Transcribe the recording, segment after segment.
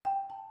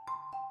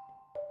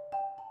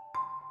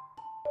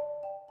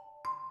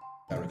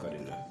I'm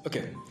recording now.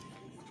 Okay.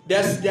 There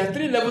are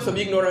 3 levels of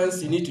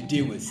ignorance you need to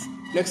deal with.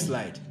 Next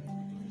slide.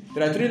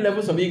 There are 3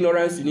 levels of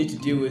ignorance you need to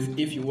deal with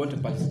if you want to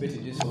participate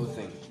in this whole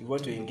thing. You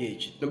want to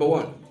engage. Number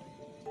 1,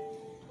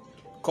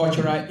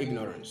 cultural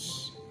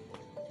ignorance,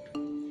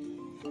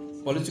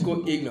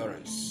 political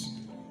ignorance,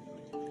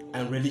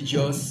 and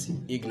religious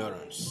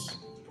ignorance.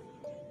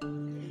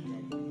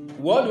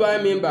 What do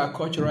I mean by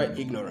cultural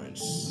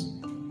ignorance?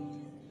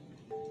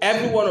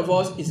 Every one of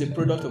us is a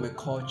product of a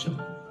culture.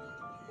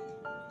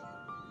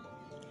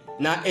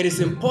 Now, it is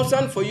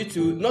important for you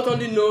to not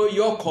only know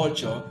your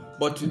culture,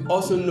 but to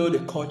also know the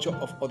culture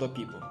of other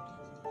people.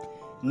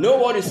 Know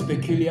what is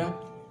peculiar,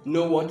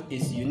 know what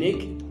is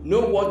unique, know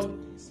what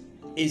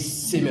is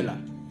similar,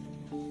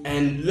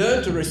 and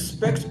learn to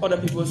respect other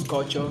people's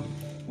culture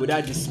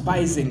without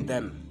despising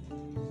them.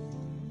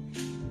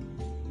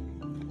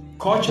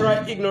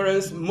 Cultural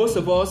ignorance, most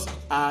of us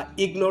are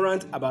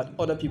ignorant about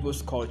other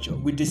people's culture.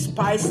 We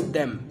despise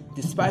them,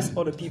 despise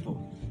other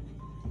people.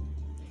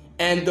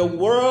 And the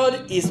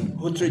world is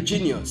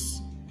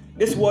heterogeneous.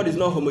 This world is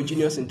not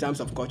homogeneous in terms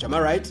of culture. Am I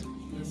right?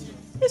 Yes.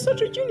 It's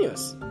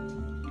heterogeneous.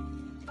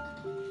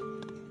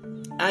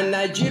 And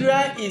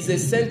Nigeria is a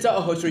center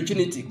of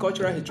heterogeneity,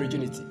 cultural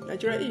heterogeneity.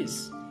 Nigeria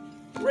is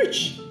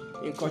rich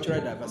in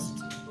cultural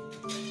diversity.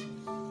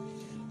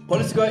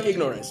 Political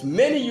ignorance.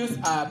 Many youth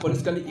are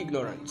politically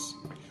ignorant.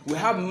 We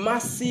have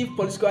massive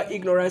political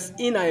ignorance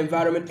in our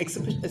environment,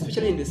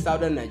 especially in the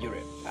southern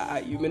Nigeria.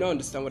 You may not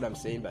understand what I'm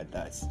saying by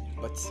that,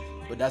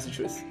 but that's the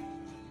truth.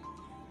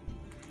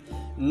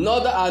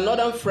 Our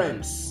northern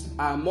friends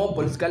are more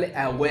politically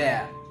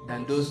aware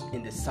than those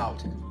in the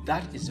south.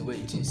 That is the way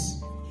it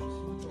is.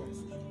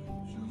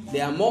 They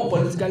are more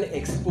politically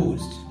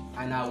exposed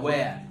and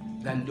aware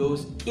than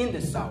those in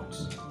the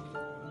south.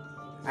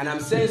 And I'm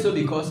saying so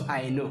because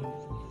I know.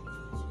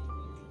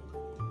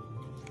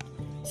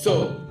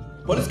 So,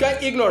 political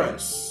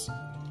ignorance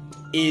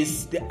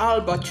is the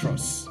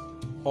albatross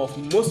of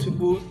most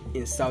people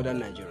in southern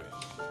Nigeria.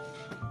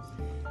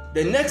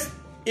 The next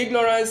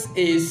ignorance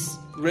is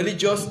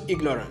religious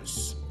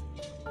ignorance.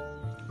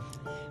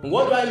 And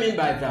what do I mean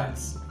by that?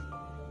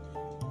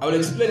 I will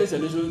explain this a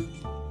little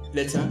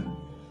later.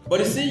 But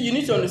you see, you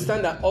need to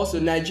understand that also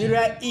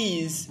Nigeria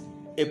is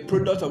a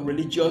product of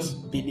religious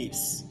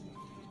beliefs.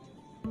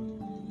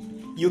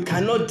 You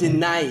cannot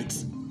deny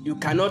it. You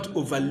cannot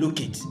overlook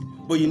it.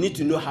 But you need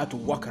to know how to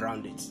walk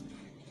around it.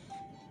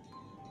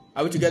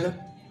 Are we together?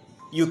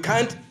 You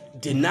can't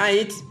deny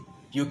it.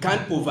 You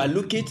can't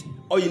overlook it.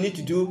 All you need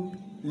to do,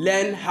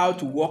 learn how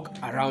to walk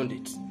around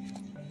it.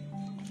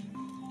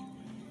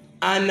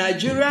 And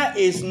Nigeria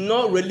is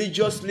not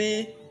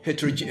religiously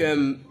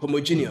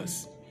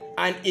homogeneous.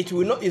 And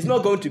it's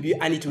not going to be,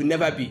 and it will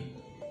never be.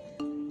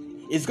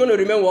 It's going to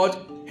remain what?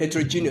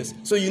 Heterogeneous.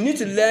 So you need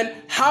to learn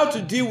how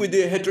to deal with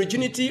the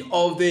heterogeneity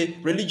of the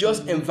religious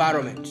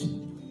environment.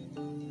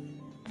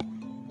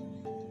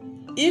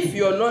 If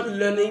you're not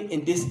learning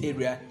in this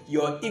area,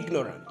 you're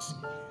ignorant.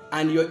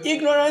 And your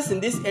ignorance in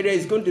this area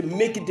is going to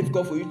make it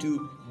difficult for you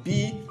to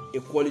be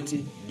a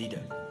quality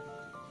leader.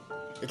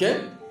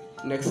 Okay?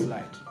 Next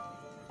slide.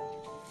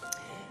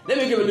 Let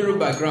me give a little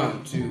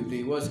background to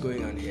what's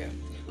going on here.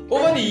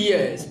 Over the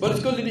years,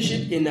 political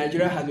leadership in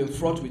Nigeria has been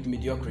fraught with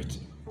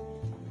mediocrity.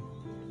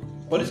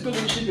 Political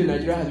leadership in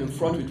Nigeria has been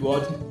fraught with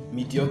what?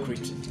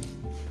 Mediocrity.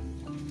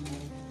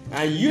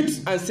 And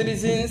youth and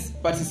citizens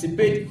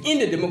participate in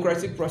the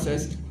democratic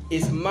process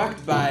is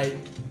marked by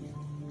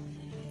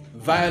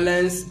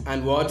violence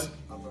and what?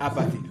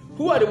 Apathy.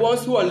 Who are the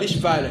ones who unleash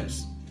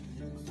violence?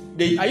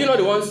 Are you not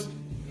the ones?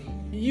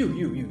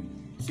 You.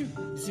 It's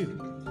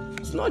you.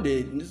 It's not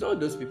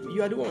those people.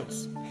 You are the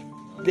ones.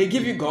 They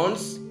give you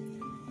guns.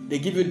 They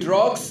give you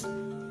drugs.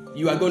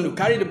 You are going to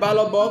carry the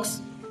ballot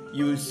box.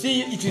 You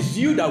see, it is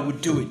you that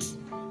would do it.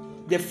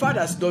 The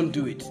fathers don't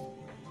do it.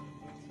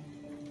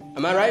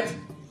 Am I right?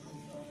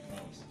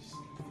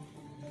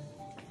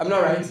 I'm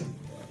not right?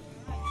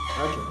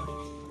 Okay.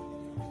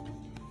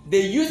 The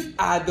youth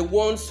are the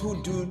ones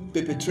who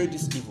perpetrate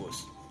these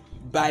evils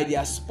by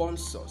their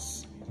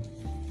sponsors.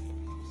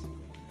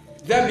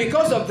 Then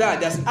because of that,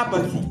 there's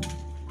apathy.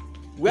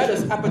 Where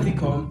does apathy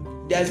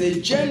come? There's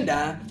a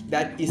gender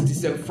that is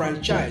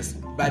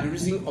disenfranchised by the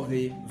reason of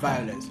the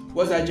violence.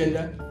 What's that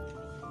gender?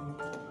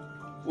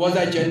 What's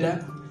that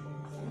gender?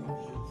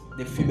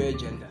 The female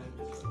gender.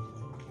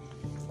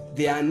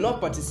 They are not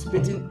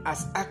participating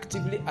as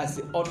actively as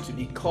they ought to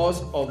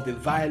because of the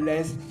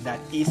violence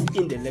that is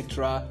in the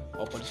electoral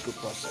or political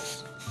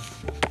process.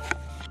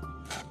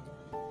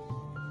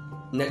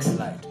 Next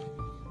slide.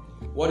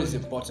 What is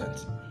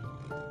important?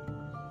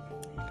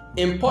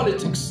 In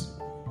politics,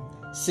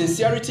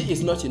 sincerity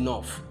is not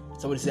enough.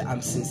 Somebody say,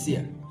 I'm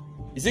sincere.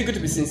 Is it good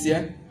to be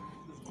sincere?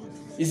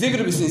 Is it good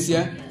to be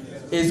sincere?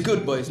 It's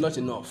good, but it's not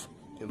enough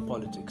in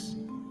politics.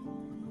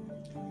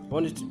 I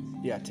want you to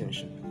pay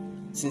attention.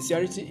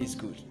 Sincerity is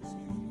good.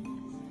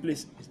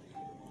 Please.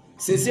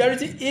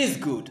 Sincerity is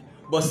good,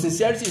 but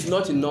sincerity is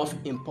not enough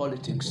in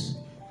politics.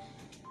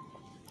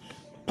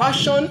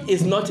 Passion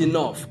is not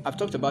enough. I've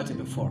talked about it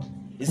before.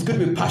 It's good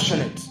to be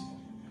passionate,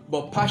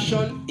 but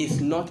passion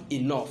is not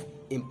enough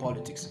in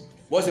politics.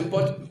 What's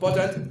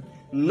important?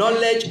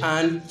 Knowledge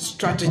and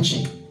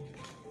strategy.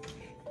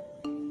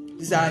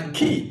 These are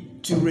key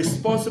to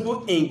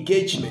responsible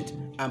engagement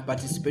and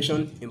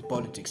participation in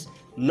politics.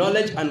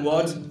 Knowledge and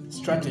what?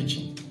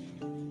 Strategy.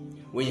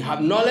 When you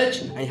have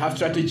knowledge and you have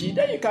strategy,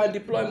 then you can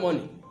deploy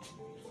money.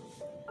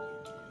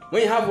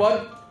 When you have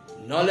what?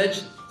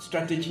 Knowledge,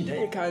 strategy,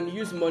 then you can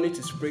use money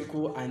to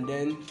sprinkle, and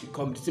then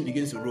the thing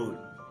begins to roll.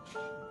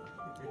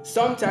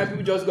 Sometimes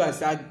people just go and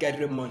start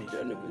gathering money. They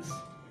don't know this.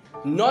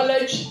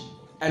 Knowledge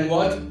and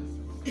what?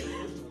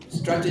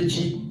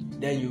 Strategy,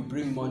 then you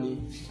bring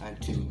money and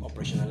to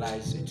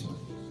operationalize it.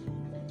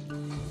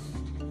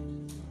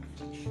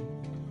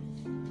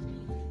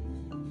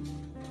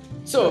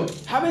 So,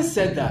 having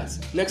said that,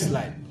 next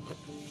slide.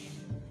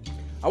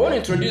 I want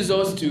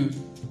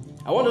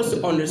us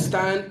to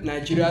understand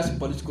Nigeria's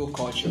political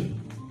culture.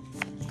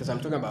 Because I'm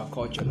talking about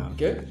culture now,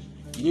 okay?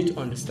 You need to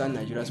understand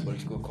Nigeria's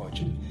political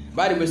culture.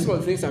 By the way, some of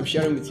the things I'm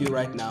sharing with you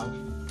right now,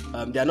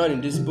 they are not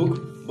in this book,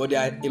 but they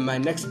are in my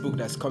next book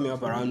that's coming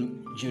up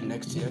around June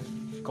next year,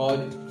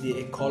 called The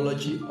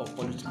Ecology of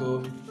Public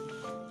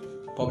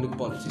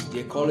Politics. The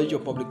Ecology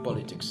of Public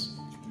Politics.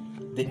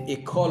 The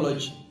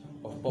Ecology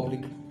of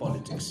Public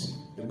Politics.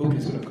 The book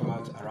is going to come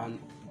out around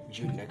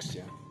June next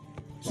year.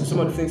 So some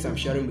of the things I'm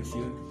sharing with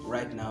you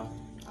right now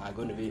are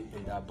going to be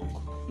in that book.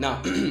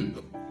 Now,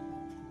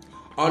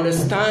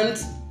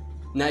 understand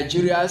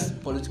Nigeria's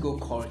political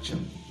culture.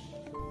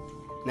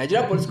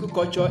 Nigeria's political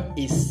culture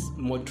is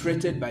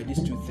moderated by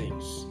these two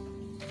things: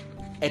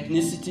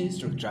 ethnicity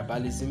through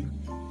tribalism.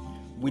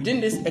 Within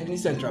this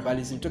ethnicity and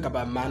tribalism, talk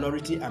about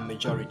minority and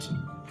majority.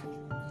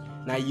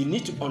 Now you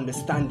need to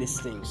understand these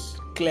things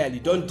clearly.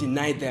 Don't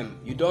deny them.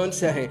 You don't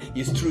say, hey,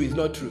 it's true, it's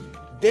not true.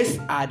 These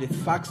are the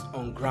facts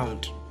on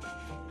ground.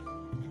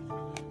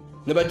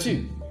 Number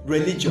 2,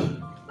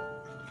 religion.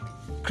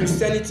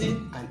 Christianity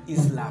and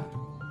Islam.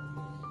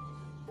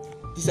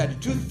 These are the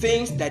two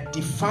things that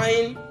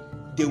define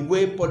the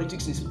way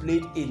politics is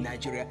played in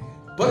Nigeria.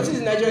 Politics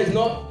in Nigeria is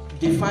not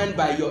defined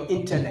by your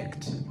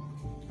intellect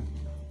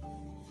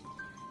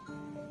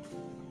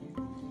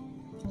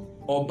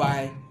or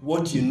by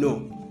what you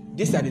know.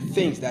 These are the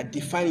things that are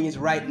defining it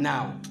right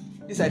now.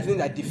 These are the things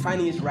that are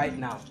defining it right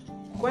now.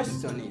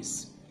 Question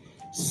is,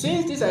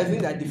 since these are the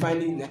things that are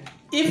defining it,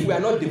 if we are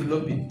not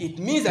developing, it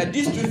means that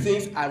these two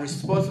things are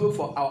responsible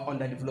for our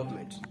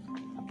underdevelopment.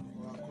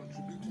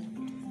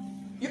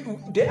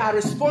 They are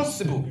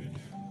responsible.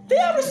 They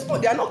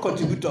are not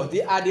contributors.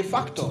 They are the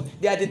factor.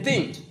 They are the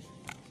thing.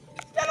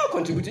 They are not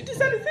contributing.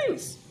 These are the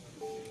things.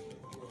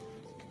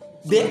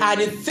 They are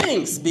the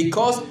things,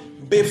 because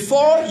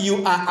before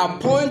you are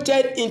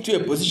appointed into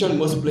a position in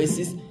most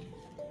places,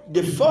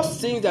 the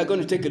first thing they're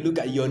going to take a look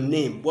at your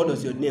name. What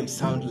does your name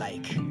sound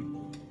like?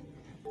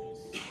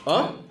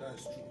 Huh?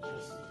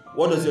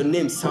 What does your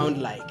name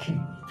sound like?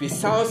 If it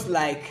sounds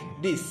like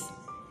this,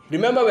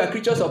 remember we are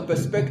creatures of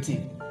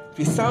perspective. If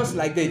it sounds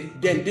like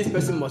that, then this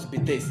person must be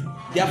this.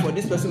 Therefore,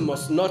 this person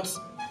must not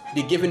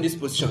be given this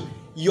position.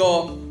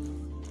 Your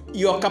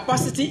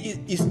capacity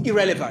is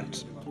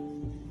irrelevant.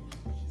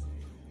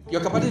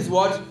 Your capacity is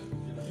what?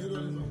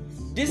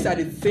 These are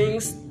the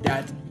things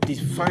that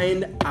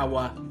define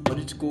our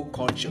political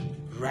culture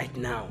right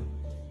now.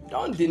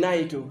 Don't deny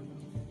it.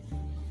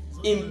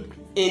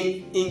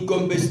 In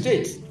Gombe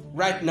State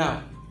right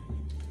now,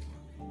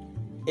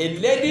 a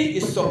lady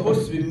is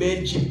supposed to be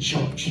made chief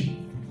judge,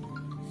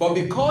 but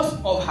because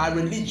of her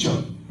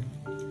religion,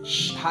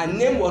 her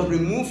name was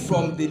removed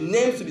from the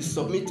names to be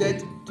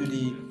submitted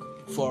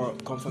for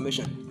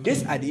confirmation.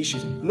 These are the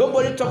issues.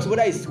 Nobody talks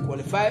whether it's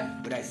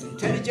qualified, whether it's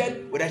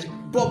intelligent,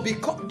 but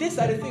because these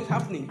are the things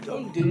happening.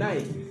 Don't deny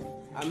it.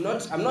 I'm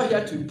not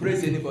here to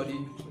praise anybody,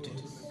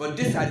 but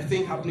these are the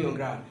things happening on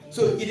ground.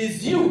 So it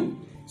is you.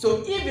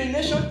 So if the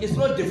nation is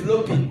not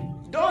developing,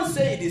 don't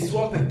say it is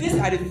swamping. These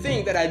are the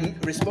things that are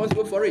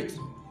responsible for it.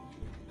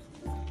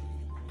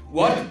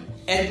 What?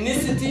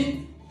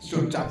 Ethnicity,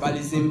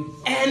 tribalism,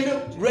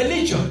 and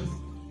religion.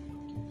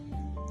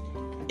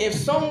 If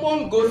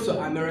someone goes to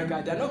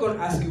America, they're not going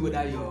to ask you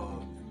whether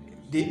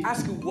they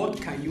ask you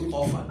what can you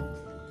offer.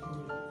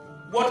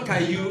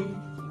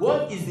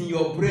 What is in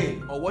your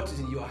brain or what is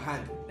in your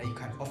hand that you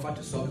can offer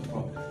to solve the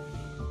problem.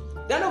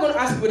 They're not going to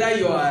ask whether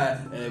you are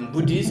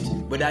Buddhist,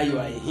 whether you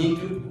are a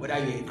Hindu, whether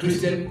you are a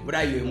Christian,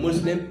 whether you are a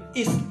Muslim.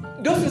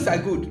 Those things are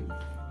good.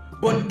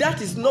 But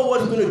that is not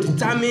what is going to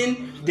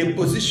determine the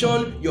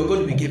position you're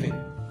going to be given.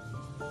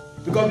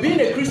 Because being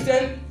a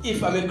Christian,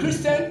 if I'm a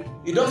Christian,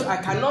 being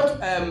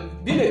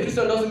a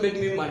Christian doesn't make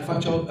me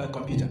manufacture a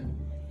computer.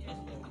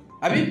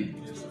 I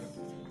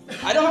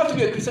don't have to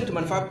be a Christian to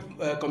manufacture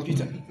a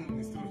computer.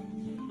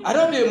 I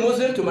don't have to be a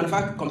Muslim to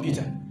manufacture a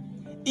computer.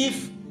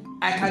 If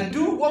I can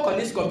work on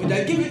this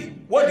computer, give it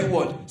what you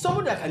want.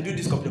 Somebody that can do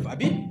this computer,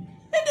 Abi.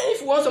 And then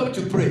if you want someone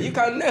to pray, you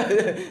can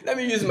let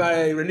me use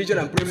my religion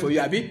and pray for you,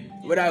 Abi.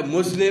 Whether I'm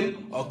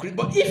Muslim or Christian.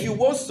 But if you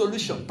want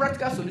solution,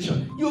 practical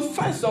solution, you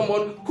find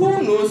someone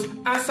who knows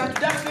answer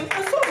to that thing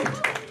and solve it.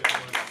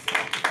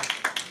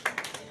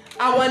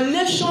 our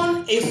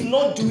nation is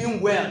not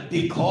doing well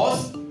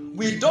because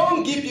we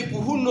don't give people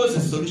who knows the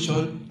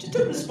solution to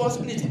take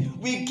responsibility.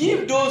 We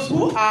give those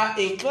who are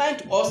inclined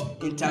to us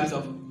in terms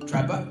of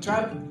tribe,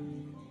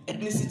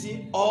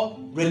 ethnicity, or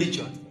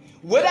religion.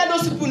 Whether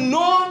those people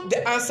know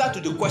the answer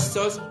to the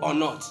questions or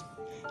not.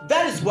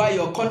 That is why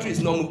your country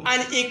is not moving.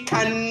 And it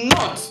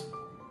cannot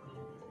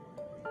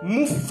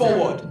move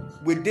forward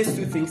with these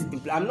two things in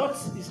play. I'm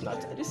telling you.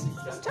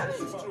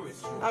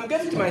 I'm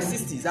getting to my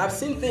 60s. I've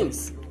seen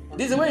things.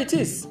 This is the way it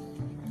is.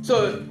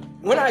 So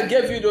when I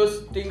gave you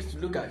those things to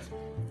look at,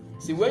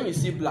 see, when you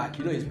see black,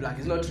 you know it's black.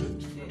 It's not true.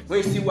 When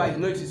you see white, you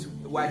know it is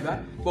white, right?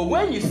 But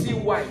when you see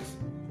white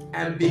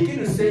and begin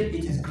to say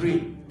it is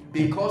green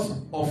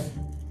because of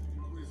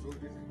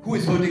who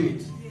is holding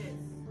it,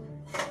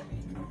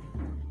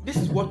 this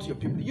is what your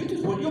people,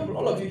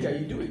 all of you here,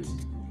 you do it.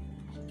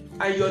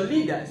 And your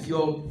leaders,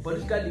 your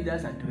political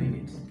leaders are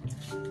doing it.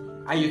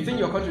 And you think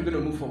your country is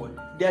going to move forward.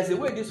 There's a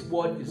way this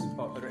world is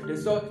operating. They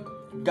saw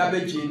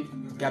garbage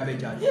in,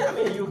 garbage out. Yeah, I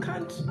mean, you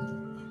can't.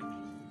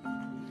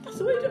 That's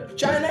the way it is.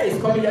 China is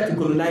coming here to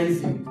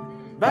colonize you.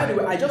 By the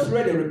way, I just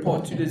read a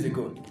report 2 days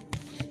ago,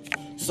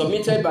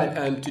 submitted by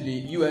to the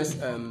U.S.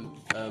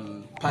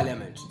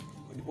 Parliament,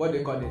 what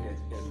they call it,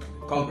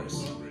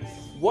 Congress.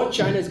 What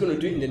China is going to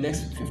do in the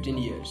next 15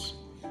 years.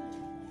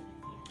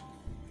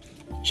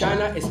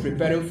 China is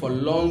preparing for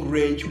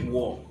long-range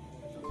war.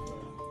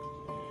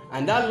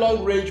 And that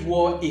long-range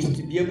war is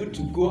to be able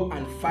to go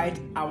and fight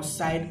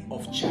outside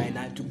of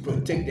China to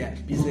protect their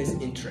business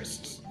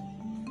interests.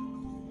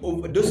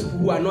 Over those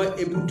who are not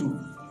able to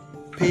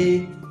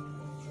pay,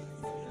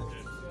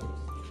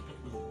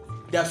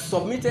 they have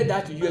submitted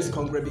that to U.S.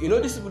 Congress. You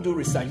know, these people do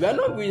research. We're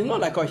not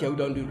like us here, we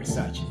don't do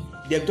research.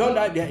 They've done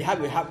that, they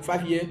have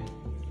 5 years,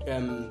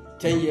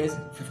 10 years,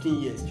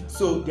 15 years.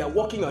 So they are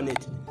working on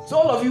it. So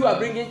all of you are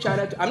bringing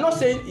China to, I'm not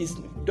saying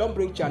don't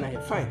bring China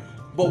here, fine.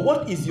 But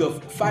what is your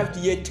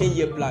 5-year,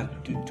 10-year plan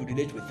to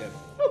relate with them?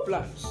 No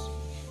plans.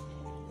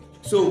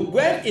 So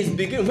when it's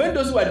beginning, when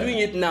those who are doing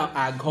it now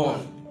are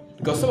gone,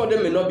 because some of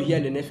them may not be here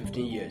in the next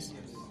 15 years.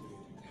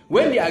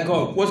 When they are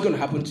gone, what's going to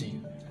happen to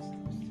you?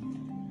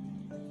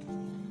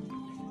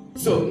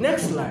 So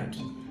next slide.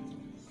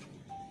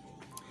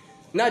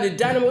 Now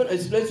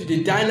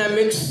the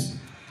dynamics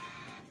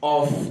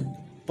of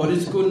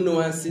political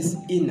nuances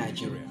in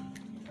Nigeria.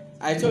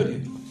 I told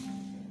you,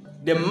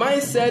 the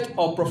mindset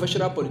of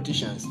professional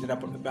politicians.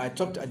 I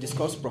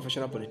discussed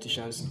professional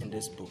politicians in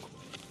this book.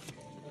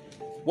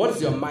 What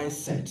is your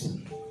mindset?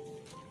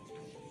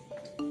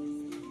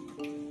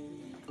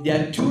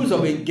 There are tools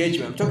of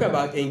engagement. I'm talking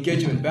about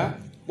engagement, but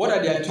what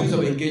are their tools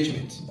of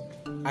engagement?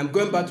 I'm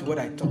going back to what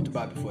I talked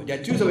about before.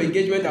 Their tools of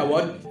engagement are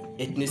what?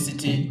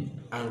 Ethnicity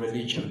and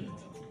religion.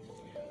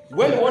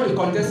 When they want to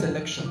contest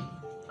election,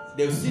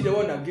 they'll see the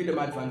one that give them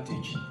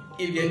advantage.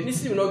 If the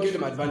ethnicity will not give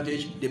them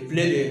advantage, they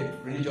play the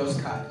religious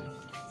card.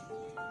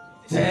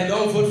 They say,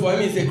 don't vote for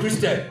him, he's a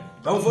Christian.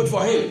 Don't vote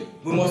for him.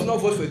 We must not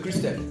vote for a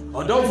Christian.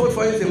 Or don't vote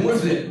for him, he's a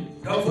Muslim.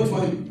 Don't vote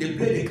for him. They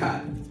play the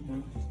card.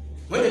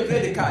 When they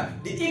play the card,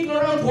 the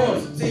ignorant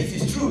ones say it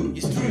is true,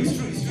 it's true, it's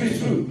true, it's true, it's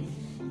true.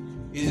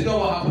 Is it not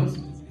what happens?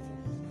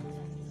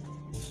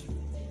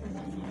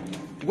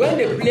 When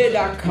they play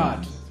that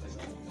card,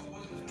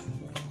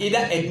 either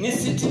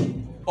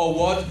ethnicity or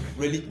what?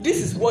 Religion.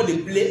 This is what they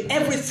play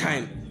every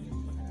time.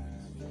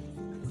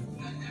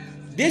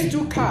 These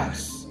two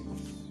cards,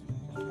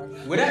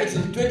 whether it's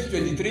in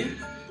 2023,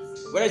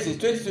 whether it's in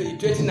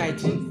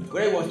 2019,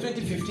 whether it was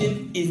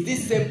 2015, is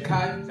this same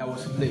card that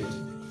was played.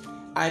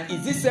 And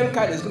is this same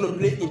card that's going to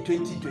play in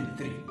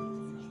 2023?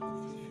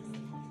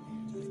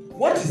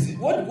 What is it?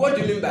 What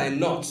do you mean by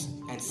North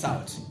and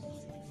South?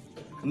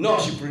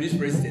 North should produce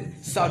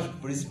president, South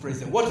should produce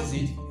president. What is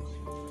it?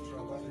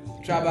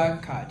 Tribal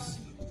cards.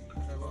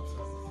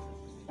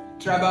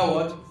 Tribal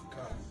what?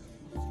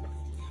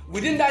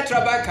 Within that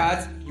tribal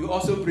cards, you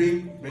also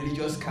bring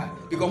religious card.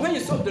 Because when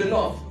you serve the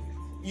North,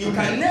 you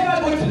can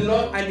never go to the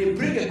North and they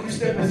bring a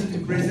Christian person to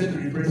present to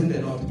represent the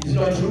North. Is it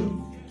not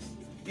true?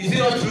 Is it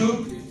not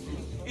true?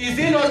 Is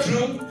it not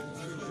true?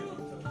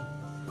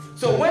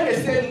 So when they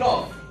say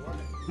North,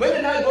 when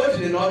they now go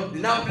to the North, they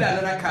now play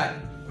another card,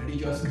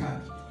 religious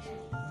card.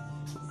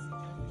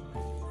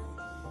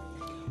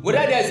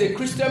 Whether there is a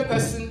Christian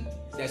person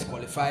that's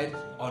qualified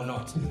or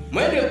not.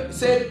 When they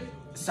say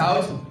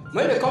South,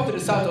 when they come to the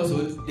South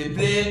also, they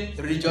play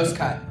the religious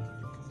card.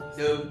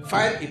 They'll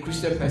find a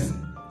Christian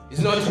person.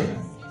 It's not true.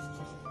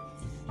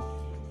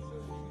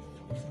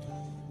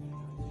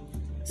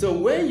 So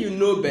when you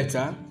know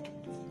better,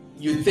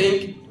 you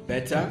think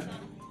better,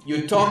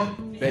 you talk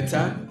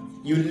better,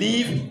 you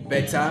live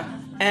better,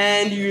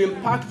 and you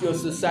impact your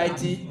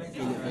society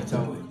in a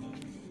better way.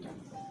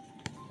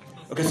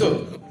 Okay,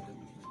 so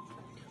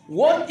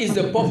what is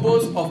the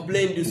purpose of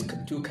playing these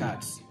two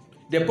cards?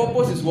 The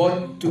purpose is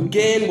what? To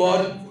gain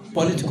what?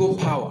 Political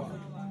power.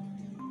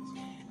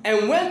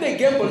 And when they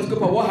gain political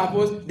power, what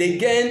happens? They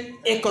gain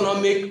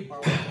economic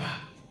power.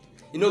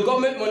 You know,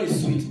 government money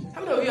is sweet.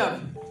 How many of you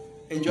have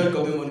enjoyed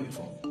government money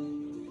before? No.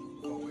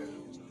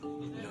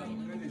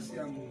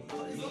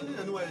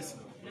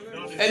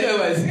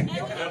 Anyways,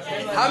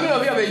 how many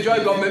of you have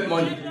enjoyed government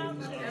money?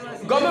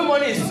 Government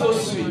money is so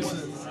sweet.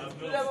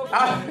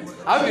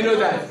 How do you know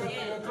that?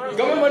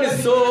 Government money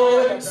is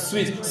so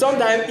sweet.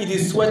 Sometimes it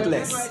is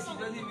sweatless.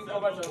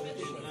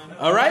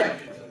 Alright?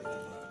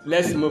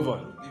 Let's move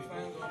on.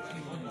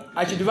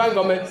 I should define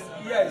government.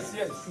 Yes.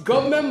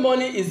 Government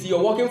money is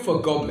you're working for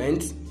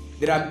government.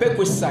 There are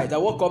perquisites. I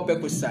work on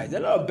perquisites.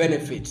 There are a lot of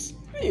benefits.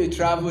 When you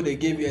travel, they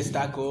give you a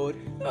star code.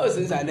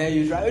 Since I know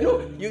you travel,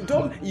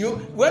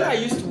 when I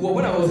used to work,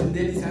 when I was in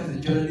Daily Science as a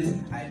journalist,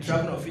 I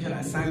travel on official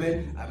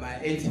assignment, and my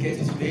air ticket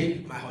is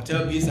paid, my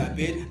hotel bills are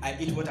paid, I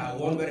eat what I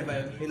want,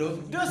 wherever,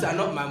 those are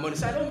not my money,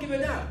 so I don't give a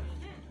damn.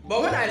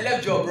 But when I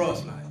left Joe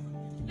Bros, man,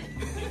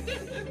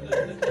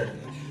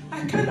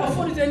 I can't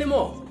afford it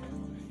anymore.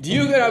 Do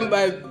you get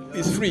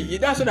it's free?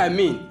 That's what I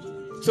mean.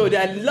 So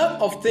there are a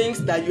lot of things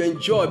that you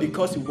enjoy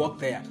because you work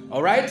there.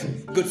 All right?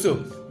 Good. So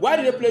why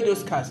do they play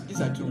those cards? These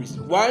are two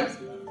reasons. One,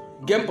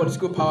 gain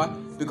political power.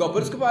 Because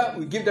political power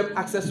will give them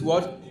access to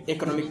what?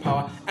 Economic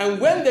power. And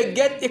when they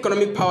get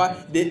economic power,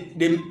 they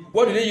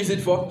what do they use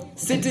it for?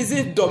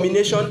 Citizen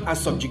domination and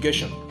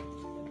subjugation.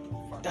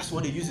 That's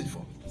what they use it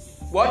for.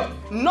 What?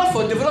 Not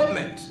for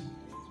development.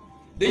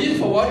 They use it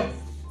for what?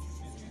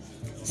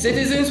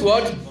 Citizens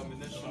what?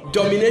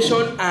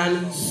 Domination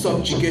and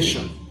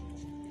subjugation.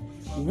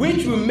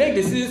 Which will make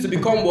the citizens to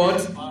become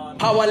what?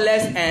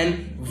 Powerless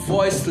and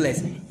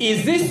voiceless.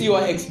 Is this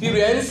your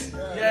experience?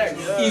 Yes.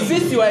 Is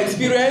this your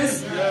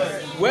experience?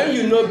 Yes. When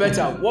you know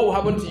better, what will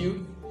happen to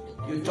you?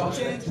 You talk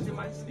better.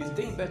 You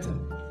think better.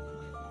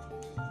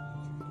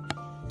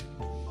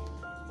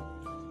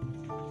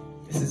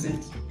 This is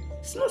it.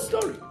 It's no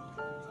story.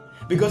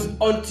 Because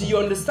until you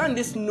understand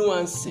these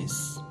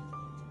nuances,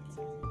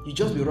 you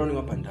just be running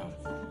up and down.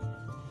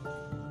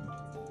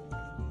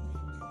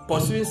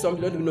 Pursuing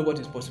something, don't even know what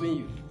is pursuing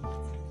you.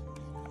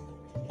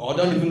 Or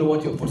don't even know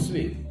what you're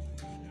pursuing.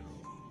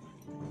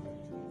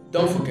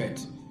 Don't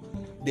forget,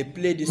 they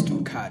play these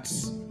two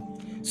cards.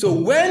 So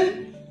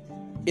when,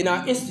 in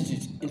our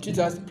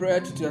institute, prior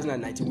to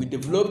 2019, we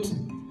developed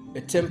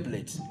a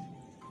template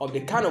of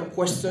the kind of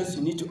questions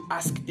you need to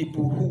ask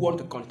people who want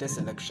to contest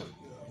election.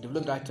 We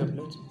developed that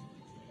template.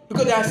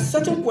 Because there are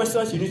certain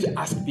questions you need to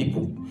ask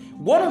people.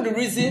 One of the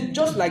reasons,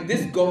 just like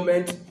this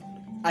government,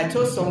 I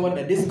told someone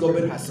that this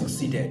government has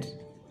succeeded.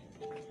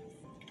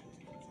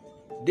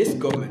 This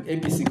government,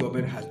 APC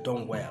government, has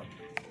done well.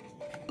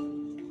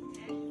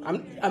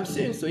 I'm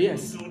saying so,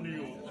 yes.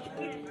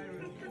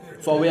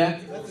 For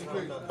where?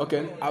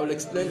 Okay, I will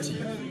explain to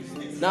you.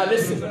 Now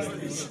listen.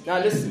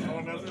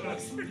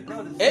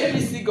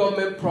 APC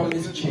government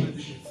promised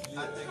change.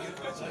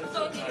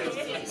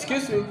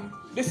 Excuse me.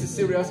 This is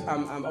serious. I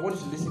want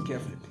you to listen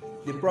carefully.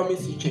 They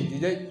promised you change.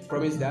 Did they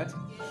promise that?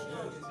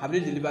 Have they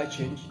delivered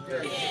change?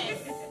 Yes.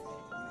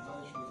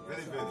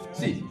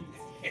 See,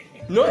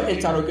 no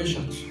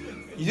interrogation.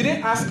 You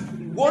didn't ask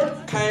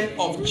what kind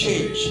of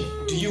change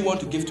do you want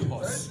to give to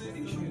us.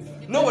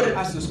 Nobody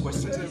asked those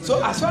questions.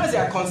 So as far as they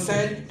are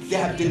concerned, they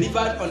have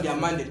delivered on their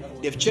mandate.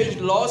 They've changed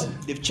laws.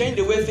 They've changed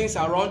the way things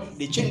are run.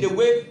 They changed the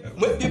way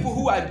people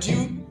who are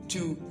due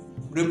to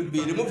be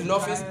removed in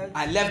office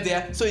are left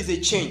there. So it's a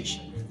change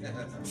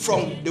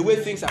from the way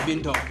things are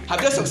being done.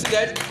 Have they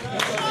succeeded?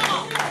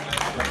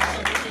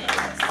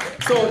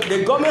 So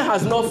the government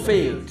has not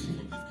failed.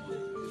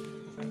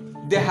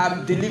 They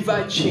have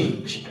delivered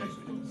change.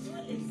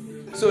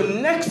 So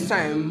next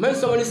time when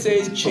somebody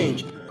says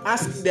change,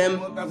 ask them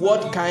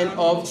what kind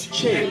of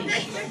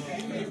change.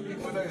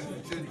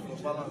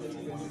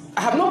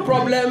 I have no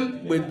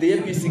problem with the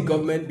APC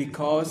government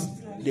because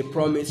they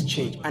promise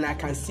change, and I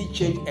can see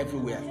change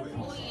everywhere.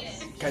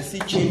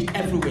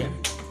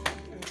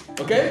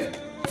 Okay?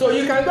 So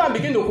you can go and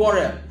begin to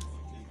quarrel.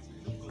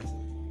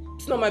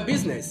 It's not my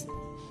business.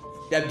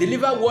 They have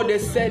delivered what they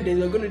said they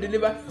were going to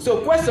deliver. So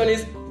the question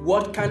is,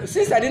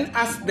 since I didn't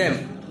ask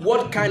them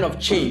what kind of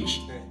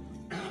change.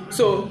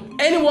 So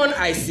anyone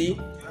I see,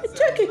 I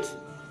check it.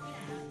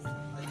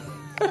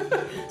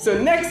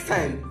 So next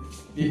time,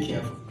 be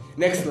careful.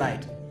 Next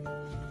slide.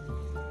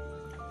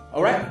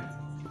 All right?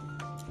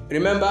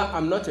 Remember,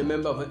 I'm not a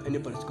member of any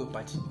political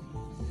party.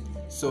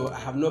 So I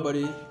have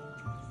nobody.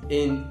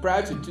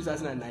 Prior to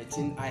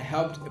 2019, I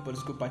helped a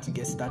political party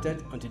get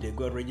started until they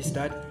got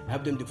registered. I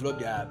helped them develop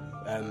their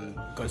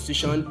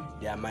constitution,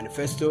 their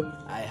manifesto.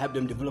 I helped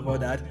them develop all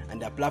that, and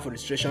they applied for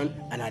registration,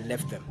 and I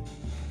left them.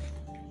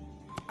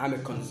 I'm a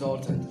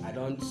consultant. I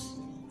don't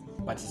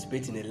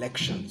participate in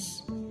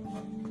elections.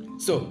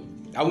 So,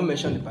 I won't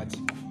mention the party,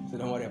 so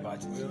don't worry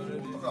about it.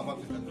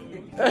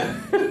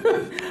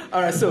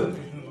 All right, so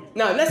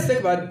now let's talk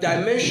about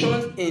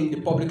dimensions in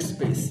the public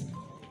space.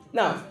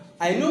 Now,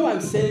 I know I'm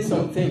saying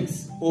some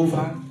things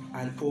over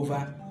and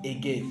over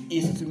again.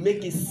 Is to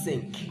make it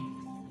sink.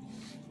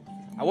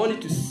 I want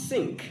it to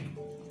sink.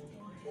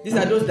 These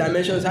are those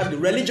dimensions. Have the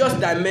religious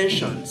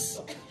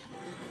dimensions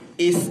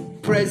is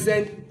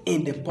present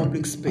in the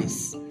public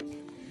space.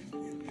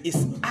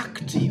 Is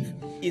active.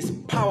 Is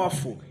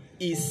powerful.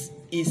 Is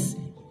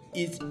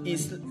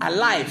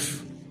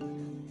alive.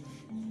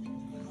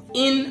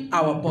 in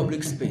our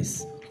public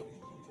space.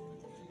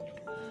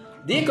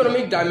 The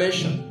economic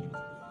dimension.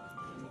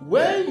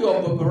 When you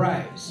are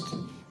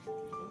pauperized,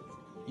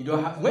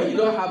 when you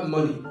don't have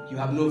money, you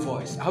have no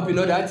voice. I hope you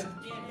know that.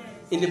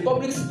 In the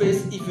public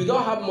space, if you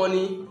don't have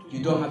money,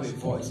 you don't have a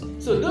voice.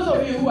 So those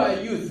of you who are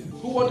youth,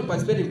 who want to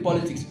participate in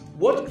politics,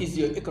 what is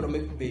your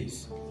economic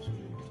base?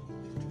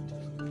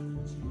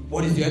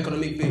 What is your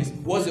economic base?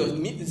 What's your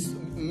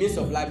means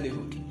of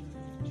livelihood?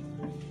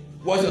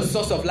 What's your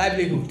source of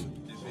livelihood?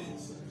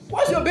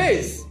 What's your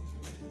base?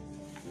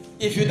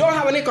 If you don't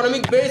have an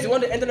economic base, you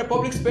want to enter the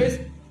public space,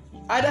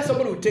 either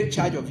somebody will take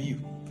charge of you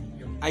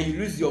and you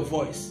lose your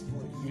voice.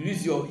 You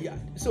lose your...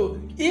 So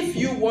if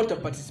you want to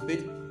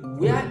participate,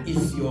 where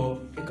is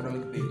your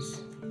economic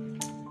base?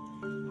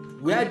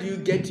 Where do you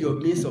get your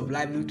means of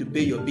livelihood to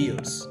pay your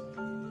bills?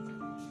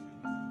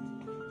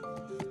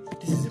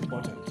 This is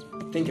important.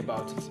 Think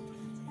about it.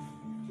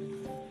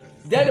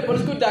 Then the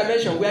political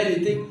dimension where the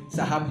things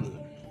are happening.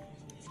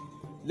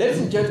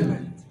 Ladies and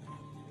gentlemen,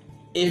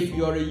 if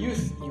you're a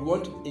youth, you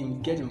want to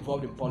get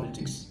involved in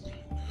politics,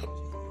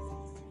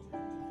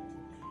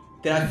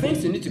 there are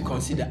things you need to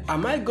consider.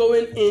 Am I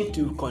going in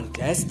to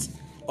contest,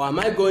 or am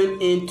I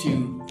going in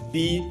to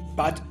be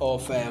part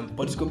of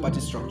political party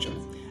structure?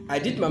 I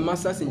did my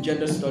master's in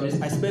gender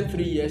studies. I spent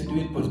 3 years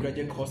doing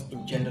postgraduate course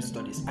in gender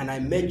studies, and I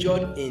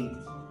majored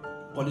in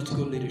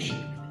political leadership.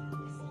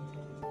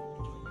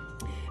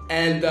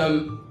 And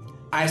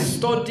I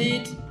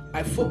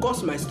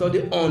focused my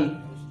study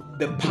on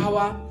the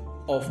power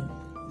of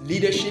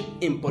leadership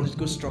in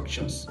political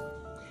structures.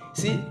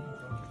 See,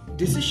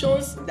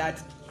 decisions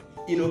that,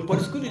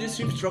 political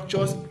leadership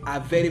structures are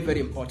very, very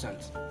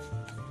important.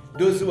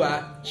 Those who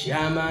are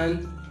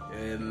chairman,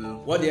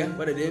 what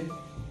are they?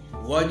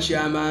 Ward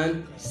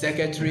chairman,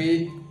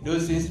 secretary,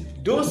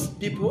 those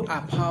people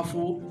are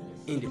powerful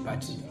in the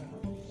party.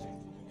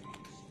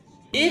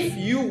 If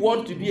you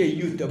want to be a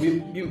youth that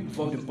will be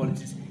involved in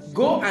politics,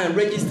 go and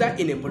register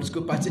in a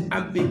political party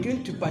and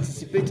begin to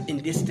participate in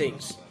these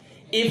things.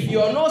 If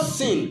you're not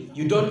seen,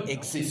 you don't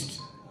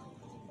exist.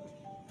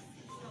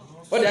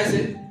 What did I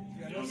say?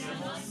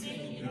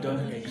 You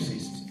don't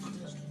exist.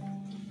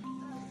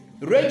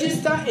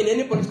 Register in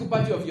any political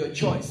party of your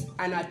choice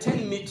and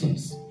attend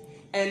meetings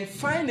and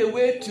find a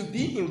way to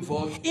be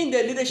involved in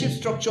the leadership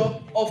structure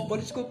of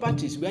political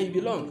parties where you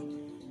belong.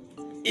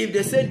 If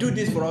they say do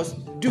this for us,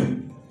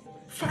 do.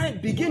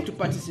 Fine, begin to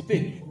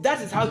participate.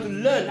 That is how to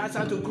learn. That's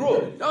how to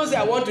grow. Don't say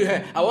I want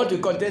to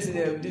contest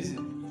in this.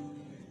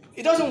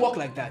 It doesn't work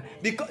like that.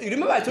 Because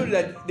remember I told you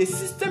that the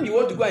system you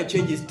want to go and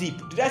change is deep.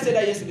 Did I say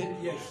that yesterday?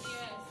 Yes.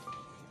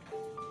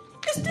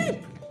 It's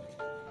deep.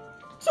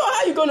 So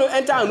how are you going to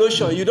enter an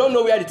ocean? You don't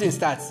know where the thing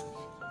starts.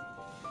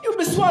 You'll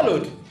be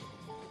swallowed.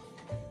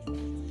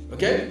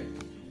 Okay?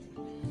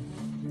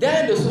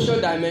 Then the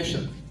social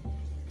dimension.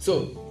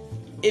 So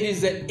it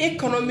is the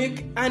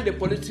economic and the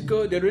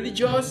political, the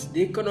religious,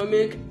 the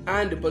economic,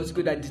 and the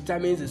political that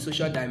determines the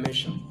social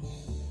dimension.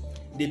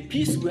 The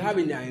peace we have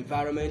in our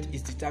environment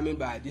is determined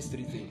by these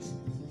three things.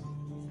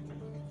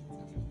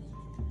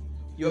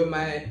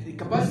 The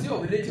capacity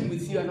of relating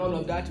with you and all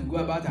of that, to go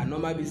about our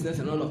normal business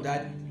and all of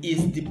that,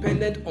 is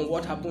dependent on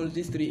what happens in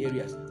these three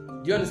areas.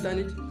 Do you understand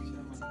it?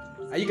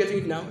 Are you getting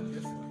it now?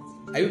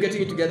 Are you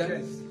getting it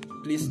together? Yes.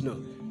 Please no.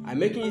 I'm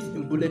making it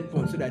in bullet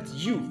points so that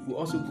you will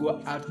also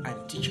go out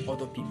and teach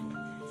other people.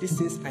 These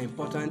things are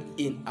important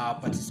in our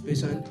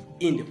participation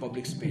in the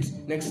public space.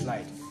 Next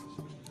slide.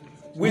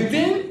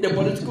 Within the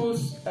political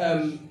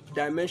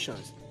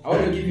dimensions, I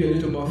want to give you a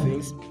little more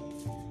things.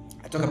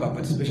 I talk about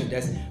participation.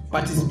 There's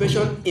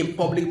participation in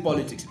public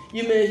politics.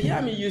 You may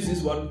hear me use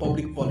this word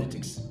public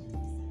politics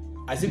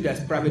as if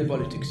there's private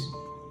politics.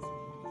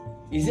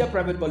 Is there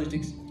private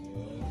politics?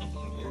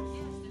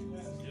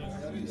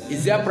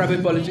 Is there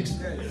private politics?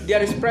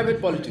 There is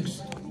private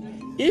politics.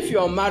 If you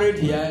are married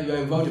here, you are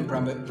involved in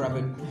private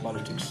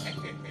politics.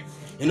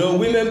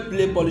 Women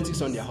play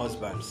politics on their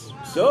husbands.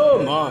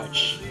 So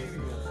much.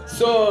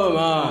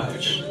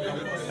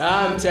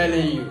 I'm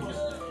telling you.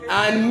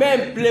 And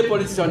men play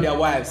politics on their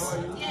wives.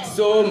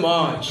 So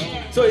much.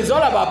 So it's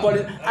all about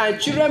politics. And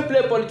children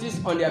play politics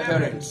on their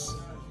parents.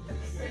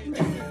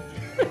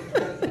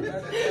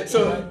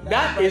 So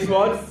that is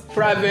what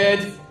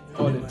private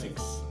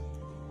politics.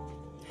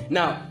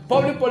 Now,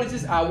 public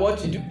politics are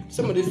what you do.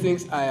 Some of these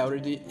things are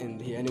already in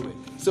here anyway.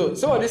 So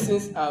some of these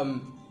things.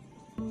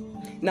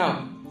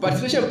 Now,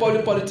 participation in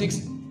public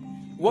politics,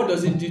 what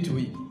does it do to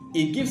it?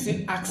 It gives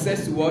it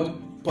access to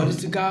what?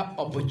 Political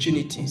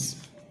opportunities.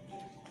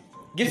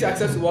 Gives you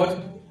access to what?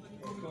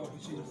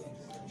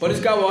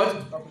 Political what?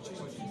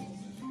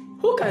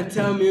 Who can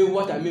tell me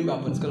what I mean by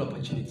political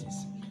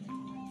opportunities?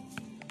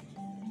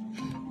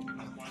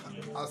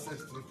 Access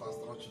to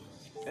infrastructure.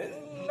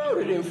 Not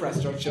really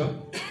infrastructure.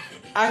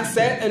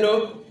 Access,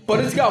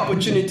 political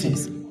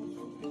opportunities.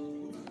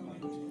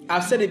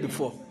 I've said it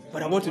before,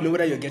 but I want to know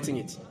whether you're getting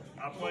it.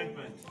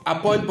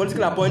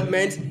 Political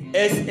appointments,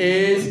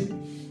 SAs,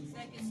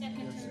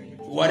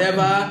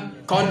 whatever,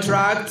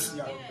 contracts.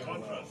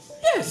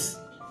 Yes.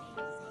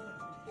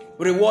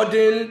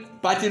 rewarding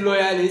party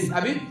loyalists.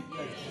 I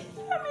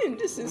mean,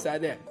 these things are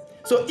there.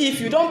 So if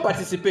you don't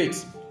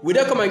participate, will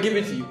they come and give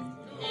it to you?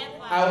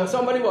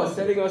 Somebody was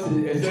telling us a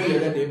story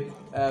the other day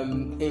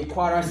in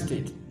Kwara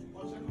State.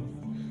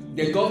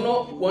 The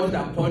governor wanted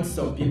to appoint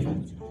some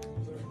people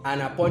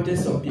and appointed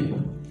some people.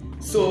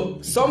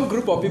 So some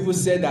group of people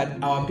said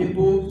that our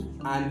people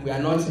and we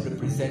are not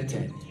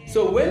represented.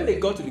 So when they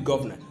got to the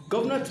governor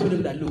told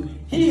him that, look,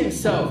 he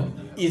himself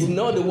is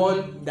not the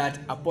one that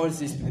appoints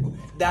these people.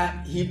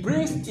 That he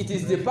brings, it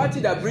is the party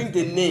that brings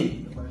the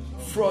name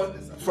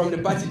from the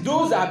party.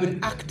 Those that have been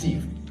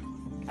active.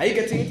 Are you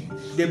getting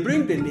it? They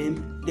bring the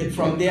name.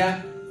 From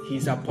there,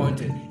 he's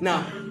appointed.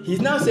 Now,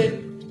 he's now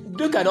saying,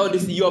 look at all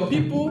this. Your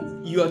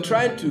people, you are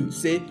trying to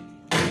say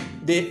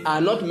they are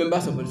not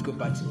members of political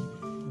party.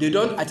 They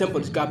don't attend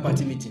political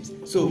party meetings.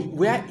 So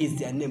where is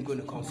their name going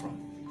to come from?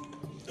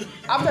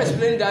 After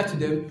explaining that to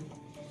them,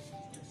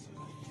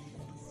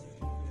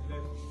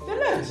 they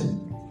left.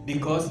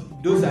 Because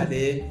those are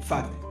the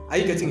facts. Are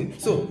you getting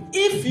it? So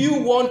if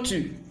you want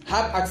to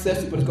have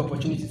access to political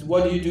opportunities,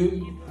 what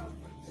do?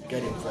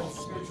 Get involved.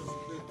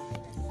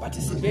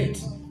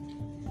 Participate.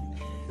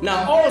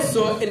 Now,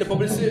 also in the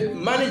publicity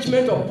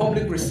management of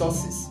public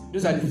resources,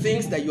 those are the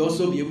things that you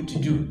also be able to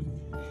do.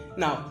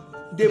 Now,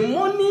 the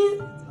money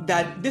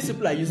that these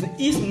people are using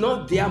is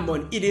not their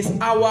money; it is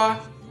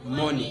our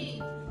money.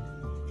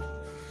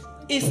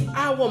 It's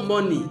our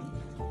money,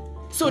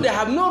 so they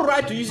have no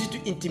right to use it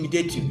to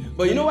intimidate you.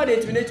 But you know why they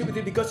intimidate you with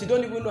it? Because you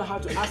don't even know how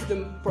to ask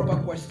them proper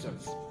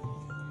questions.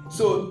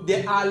 So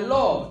there are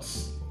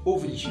laws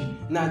over you.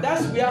 Now,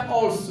 that's where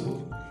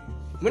also.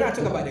 When I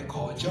talk about the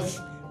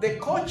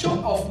culture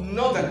of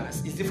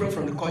Northerners is different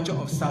from the culture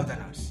of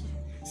Southerners.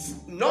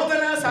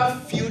 Northerners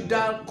have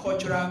feudal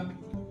cultural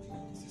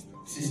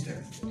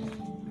system.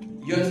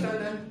 You understand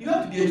that? You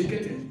have to be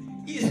educated.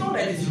 It's not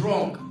that it's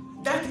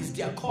wrong. That is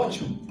their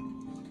culture.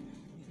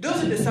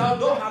 Those in the South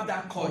don't have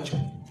that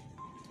culture.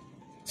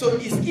 So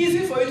it's easy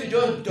for you to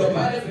just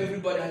dominate for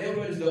everybody and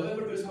everybody's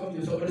coming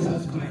to somebody's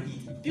house to come and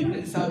eat. People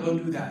in the South don't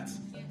do that.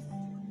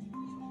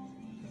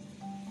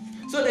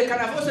 So they can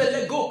afford to say,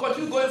 let go,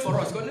 continue going for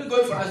us.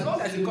 As long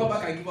as you come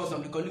back and give us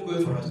something, continue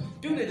going for us.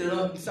 People in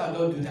the South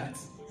don't do that.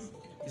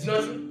 It's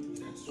not true.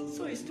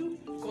 So it's two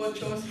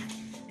cultures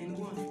in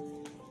one.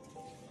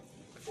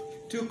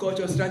 Two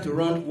cultures trying to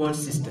run one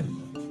system.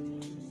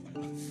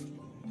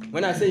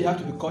 When I say you have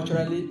to be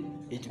culturally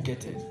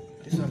educated,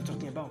 this is what I'm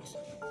talking about.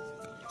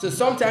 So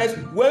sometimes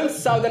when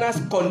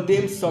Southerners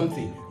condemn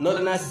something,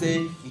 Northerners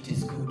say it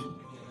is good.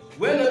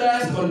 When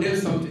Northerners condemn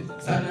something,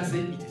 Southerners say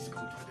it is good.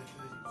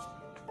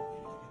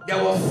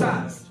 There was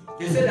SARS.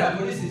 They said that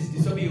police is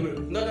disobeying rules.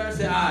 Northerners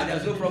say,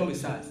 there's no problem with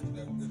SARS.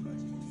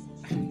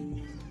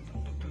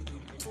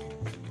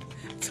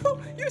 So,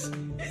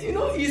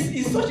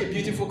 it's such a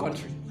beautiful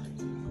country.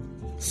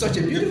 Such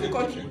a beautiful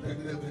country.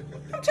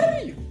 I'm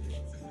telling you.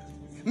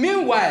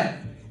 Meanwhile,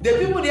 the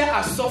people there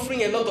are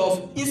suffering a lot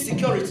of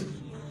insecurity.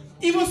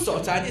 Even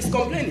Sultan is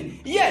complaining.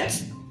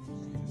 Yet,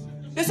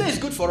 they say it's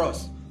good for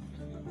us.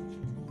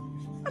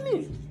 I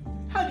mean,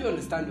 how do you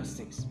understand those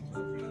things?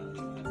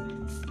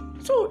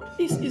 So,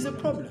 it's a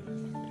problem.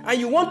 And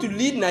you want to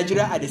lead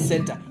Nigeria at the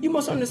center. You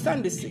must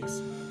understand these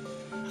things.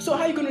 So,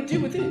 how are you going to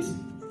deal with it?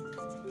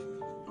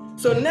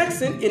 So, next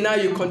thing is now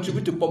you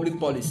contribute to public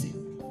policy.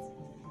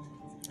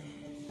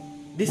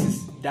 This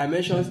is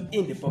dimensions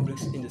in the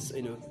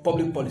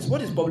public policy.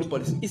 What is public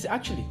policy? It's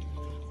actually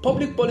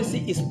public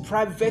policy is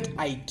private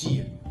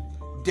idea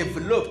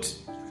developed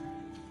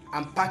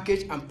and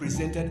packaged and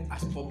presented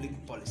as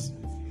public policy.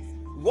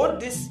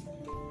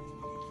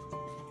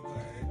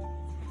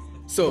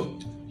 So,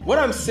 what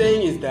I'm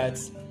saying is that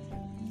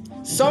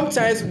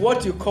sometimes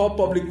what you call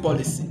public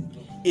policy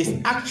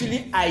is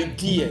actually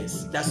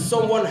ideas that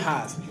someone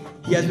has.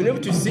 He has been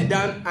able to sit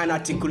down and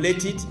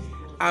articulate it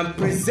and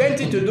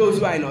present it to those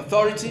who are in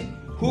authority,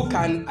 who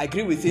can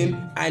agree with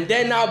him, and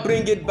then now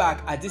bring it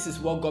back as this is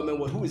what government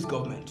was. Who is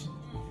government?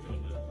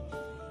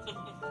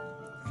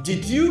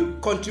 Did you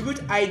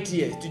contribute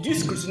ideas? Did you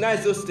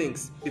scrutinize those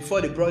things before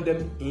they brought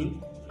them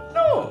in?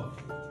 No.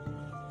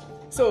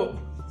 So,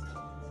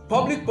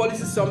 public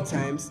policy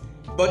sometimes,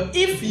 but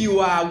if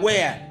you are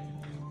aware,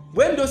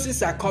 when those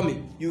things are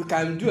coming, you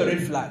can do a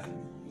red flag.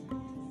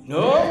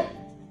 No,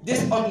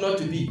 this ought not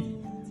to be.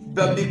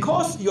 But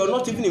because you're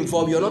not even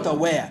involved, you're not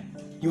aware,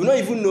 you will not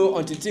even know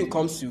until the thing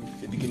comes to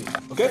the beginning.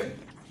 Okay?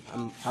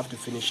 I have to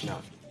finish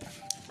now.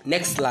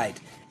 Next slide.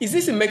 Is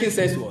this making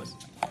sense to us?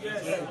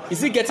 Yes.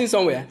 Is it getting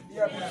somewhere?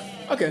 Yes.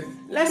 Okay,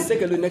 let's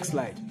take a look. Next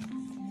slide.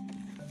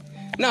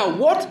 Now,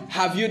 what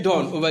have you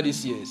done over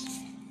these years?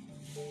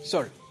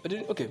 Sorry.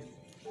 Okay.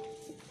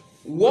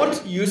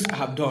 What you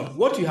have done.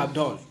 What you have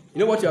done. You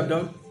know what you have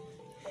done?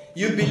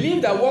 You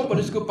believe that one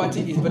political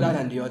party is better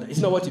than the other. It's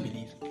not what you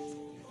believe.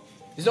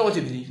 It's not what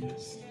you believe.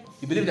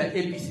 You believe that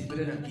APC is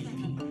better than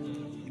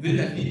PDP. You believe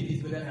that PDP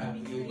is better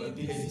than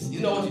PDP. It's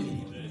not what you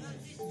believe.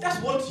 That's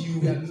what you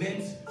were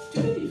meant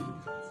to believe.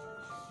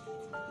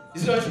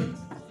 It's not true.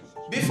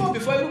 Before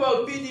everybody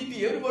was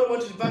PDP, everybody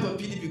wanted to be part of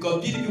PDP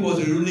because PDP was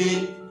a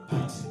ruling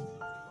party.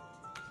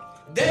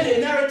 Then the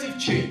narrative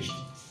changed.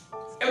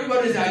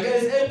 Everybody is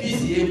against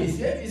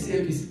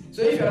APC.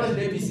 So if you're not in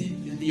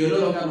APC, you no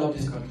longer love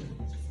this country.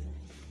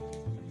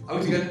 Are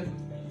we together?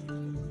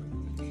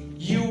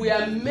 You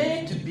were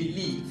made to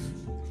believe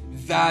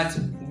that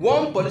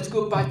one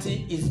political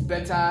party is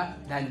better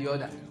than the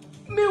other.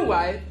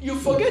 Meanwhile, you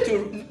forget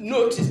to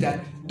notice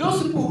that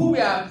those people who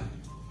were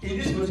in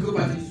this political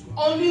party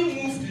only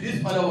move to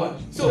this other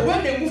one. So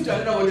when they move to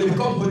another one, they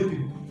become holy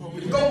people. They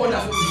become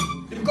wonderful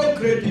people. They become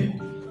great people.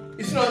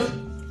 It's not.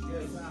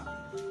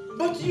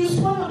 But you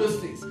swallow those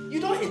things. You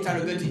don't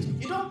interrogate it.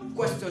 You don't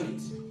question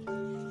it.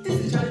 This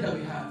is the challenge that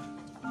we have.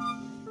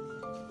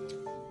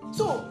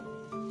 So,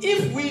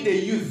 if we, the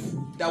youth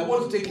that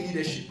want to take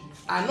leadership,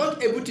 are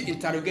not able to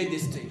interrogate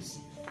these things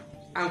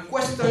and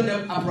question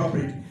them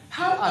appropriately,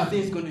 how are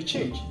things going to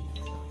change?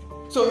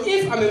 So,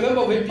 if I'm a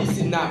member of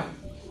APC now,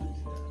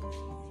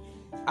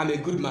 I'm a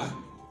good man.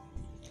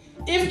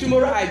 If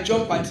tomorrow I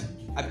jump at,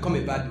 I become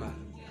a bad man.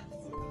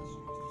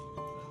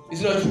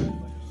 It's not true.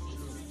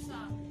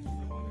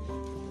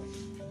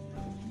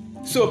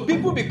 So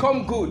people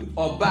become good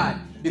or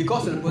bad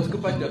because of the political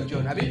party they have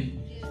joined. I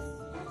mean,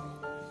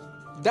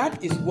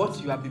 that is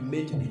what you have been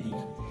made to believe.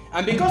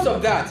 And because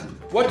of that,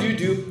 what do?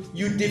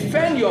 You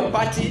defend your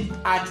party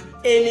at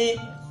any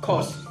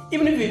cost,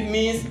 even if it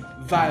means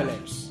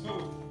violence.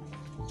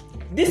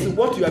 This is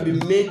what you have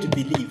been made to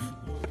believe.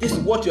 This is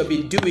what you have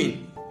been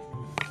doing.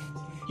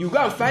 You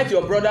go and fight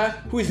your brother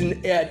who is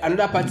in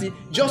another party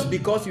just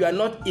because you are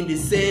not in the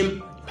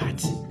same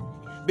party.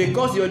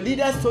 Because your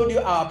leaders told you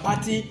our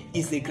party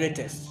is the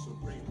greatest.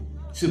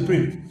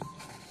 Supreme.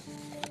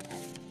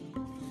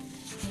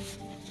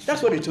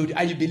 That's what they told you,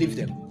 and you believe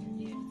them.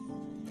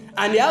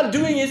 And they are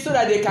doing it so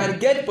that they can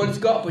get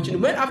political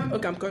opportunity.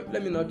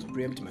 Let me not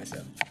preempt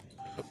myself.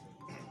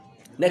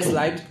 Next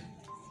slide.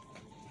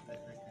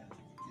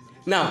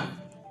 Now,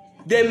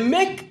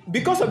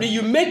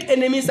 you make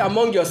enemies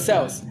among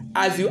yourselves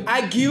as you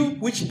argue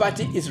which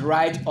party is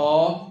right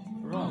or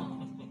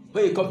wrong.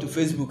 When you come to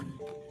Facebook,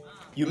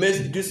 you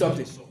may do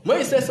something. When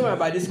you say something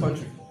about this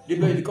country,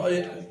 they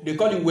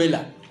call you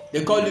wailer,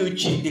 they call you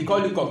cheat, they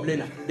call you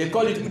complainer, they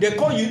call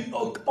you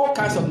all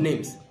kinds of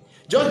names.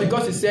 Just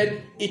because you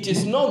said it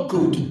is not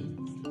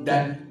good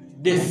that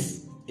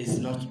this is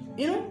not,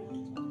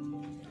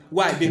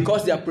 Why?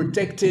 Because they are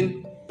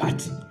protecting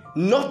party,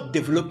 not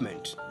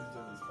development.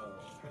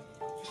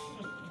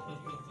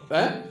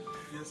 Yes,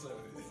 sir.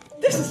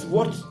 This is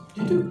what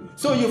you do.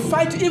 So you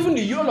fight, even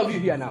all of you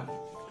here now.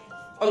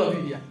 All of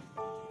you here.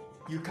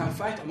 You can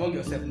fight among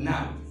yourself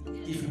now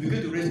if you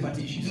begin to raise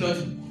party issues. Not,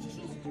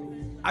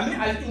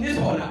 in this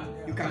hall now,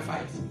 you can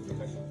fight.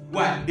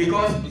 Why?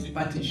 Because it's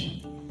party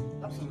issue.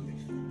 Absolutely.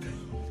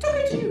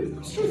 Talking to you,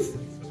 it's truth.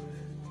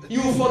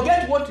 You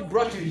forget what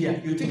brought you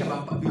here. You think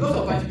about because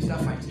of party, you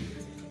start fighting.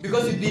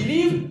 Because you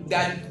believe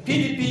that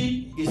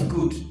PDP is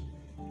good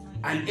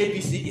and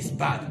APC is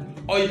bad.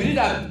 Or you believe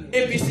that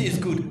APC is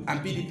good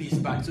and PDP is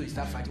bad, so you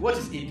start fighting. What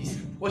is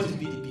APC? What is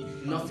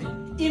PDP?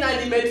 Nothing.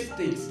 Inanimate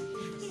states.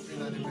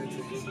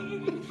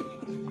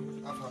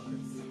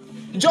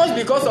 Just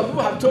because some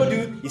people have told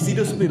you, you see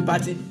those people in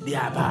party, they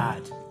are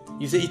bad.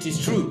 You say it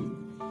is true.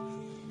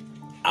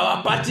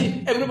 Our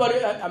party,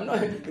 everybody, I'm not,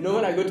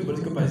 when I go to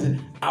political parties, I say,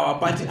 our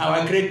party,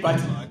 our great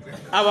party,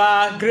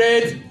 our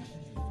great.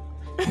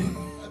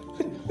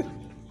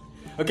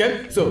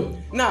 Okay, so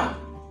now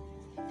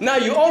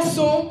you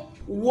also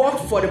work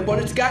for the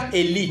political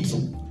elite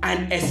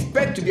and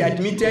expect to be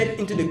admitted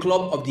into the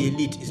club of the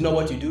elite. It's not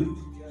what you do.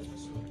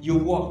 You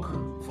work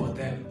for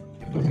them,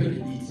 the political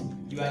elite.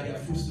 You are their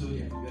food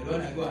soldier. You are the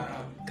one that go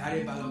around,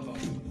 carry ballot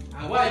box.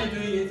 And why are you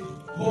doing it?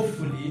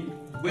 Hopefully,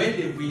 when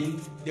they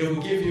win, they'll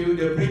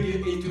bring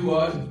you into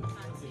what?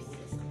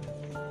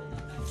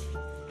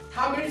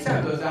 How many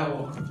times does that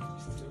work?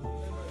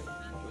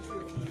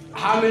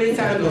 How many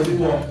times does it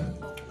work?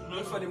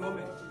 Just for the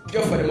moment.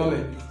 Just for the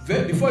moment.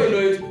 Before you know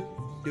it,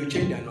 they'll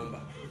change their number.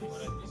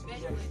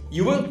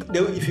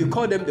 If you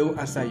call them, they won't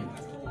answer you.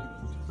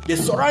 They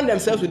surround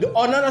themselves with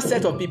another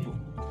set of people.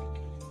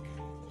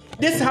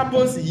 This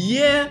happens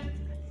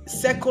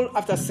cycle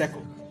after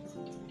cycle.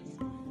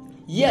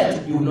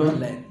 Yet you will not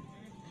learn.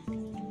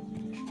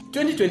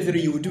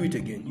 2023, you will do it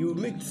again. You will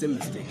make the same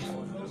mistake.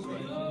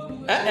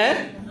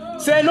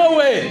 Say no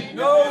way.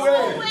 No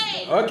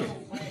way. Okay.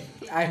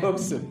 I hope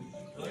so.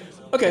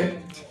 Okay.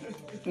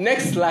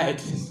 Next slide.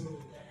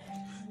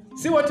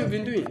 See what you've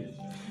been doing.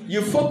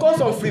 You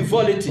focus on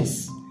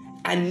frivolities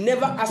and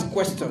never ask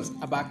questions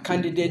about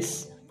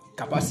candidates'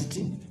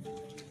 capacity.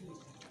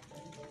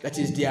 That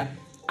is their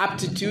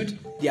aptitude,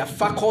 their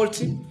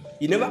faculty.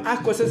 You never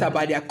ask questions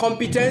about their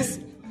competence,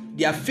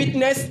 their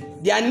fitness,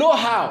 their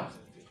know-how.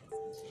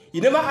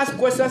 You never ask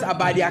questions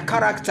about their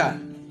character,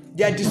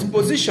 their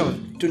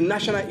disposition to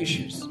national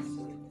issues.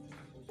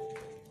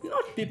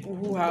 Not people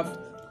who have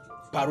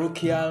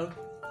parochial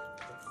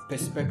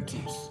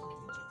perspectives.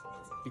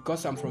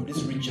 Because I'm from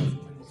this region.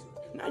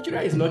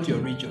 Nigeria is not your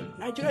region.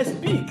 Nigeria is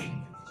big.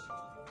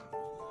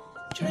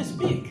 Nigeria is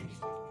big.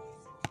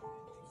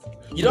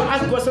 You don't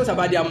ask questions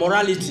about their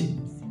morality.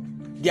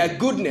 their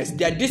goodness,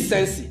 their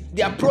decency,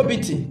 their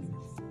probity.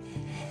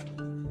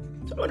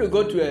 Somebody will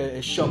go to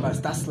a shop and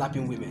start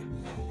slapping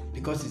women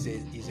because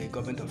he's a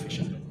government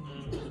official,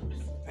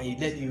 and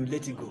you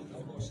let it go.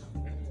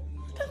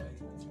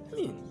 I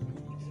mean,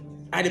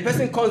 and the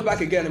person comes back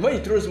again, and when he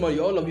throws money,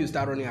 all of you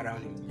start running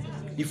around him.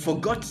 He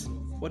forgot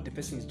what the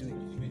person is doing.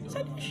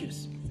 Side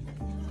issues.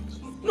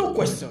 No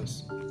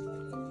questions.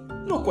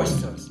 No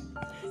questions.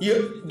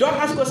 You don't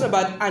ask questions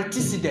about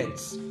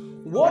antecedents.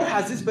 What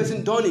has this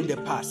person done in the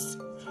past?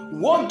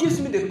 What gives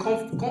me the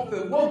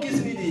what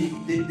gives me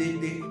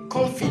the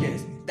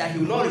confidence that he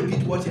will not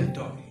repeat what he has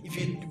done? If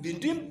he's been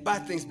doing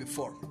bad things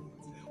before,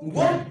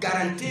 what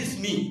guarantees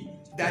me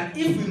that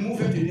if we move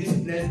him to this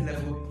next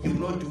level, he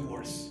will not do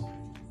worse?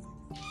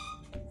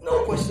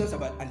 No questions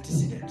about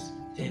antecedents.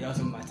 It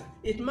doesn't matter.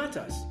 It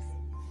matters.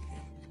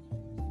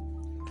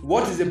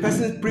 What is the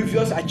person's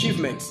previous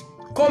achievements?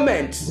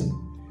 Comments.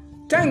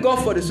 Thank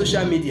God for the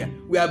social media.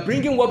 We are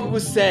bringing what people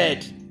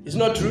said. It's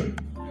not true.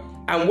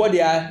 And what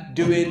they are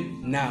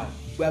doing now.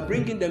 We are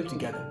bringing them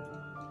together.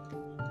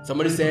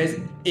 Somebody says,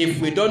 if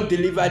we don't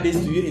deliver this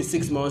to you in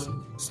 6 months,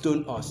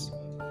 stone us.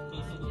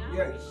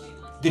 Yes.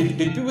 Did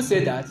people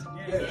say that?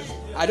 Yes.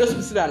 Are those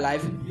people still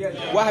alive? Yes.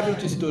 Why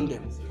haven't you stoned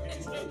them?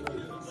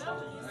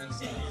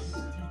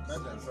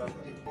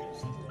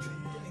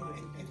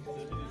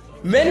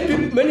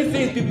 Many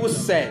things people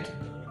said.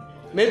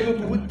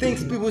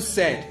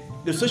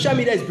 The social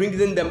media is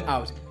bringing them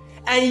out.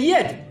 And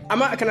yet,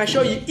 can I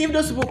show you, if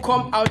those people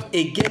come out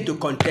again to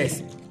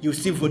contest, you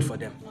still vote for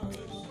them.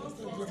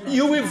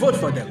 You will vote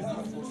for them.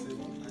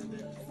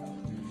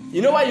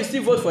 You know why you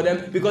still vote for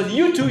them? Because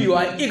you too, you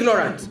are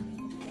ignorant.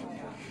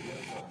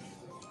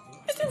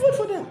 You still vote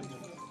for them.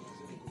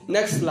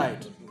 Next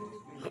slide.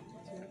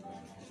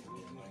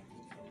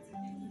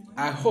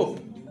 I hope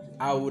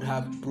I would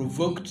have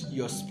provoked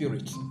your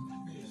spirit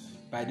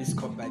by this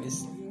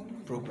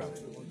program.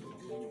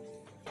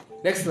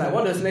 Next slide.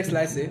 What does next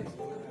slide say?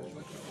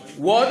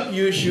 What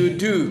you should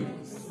do.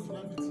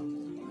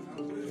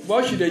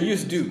 What should the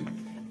youth do?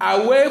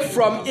 Away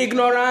from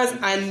ignorance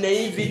and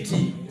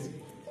naivety.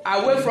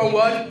 Away from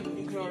what?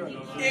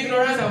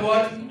 Ignorance and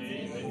what?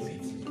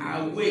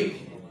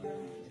 Awake.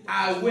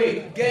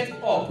 Awake.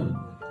 Get up.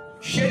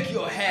 Shake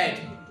your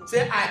head.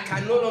 Say, I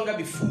can no longer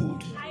be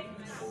fooled. I'm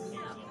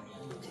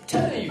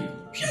telling you.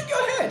 Shake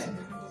your head.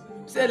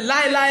 Say,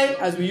 lie,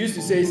 as we used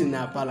to say it in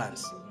our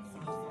parlance.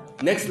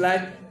 Next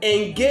slide.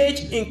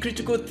 Engage in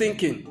critical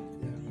thinking.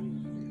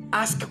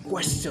 Ask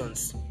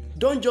questions.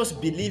 Don't just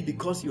believe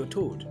because you're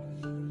told.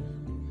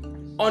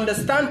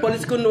 Understand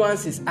political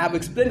nuances. I have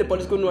explained the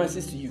political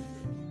nuances to you.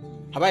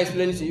 Have I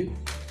explained it to you?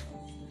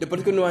 The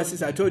political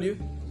nuances I told you?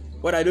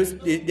 What I do?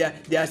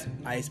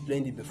 I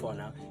explained it before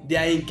now.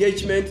 Their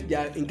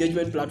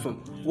engagement platform.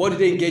 What do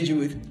they engage you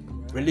with?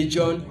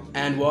 Religion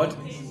and what?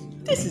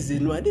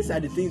 These are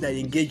the things that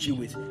engage you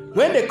with.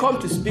 When they come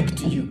to speak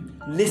to you,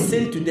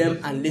 listen to them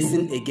and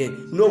listen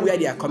again. Know where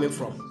they are coming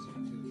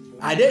from.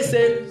 Are they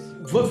say,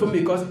 vote for me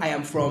because I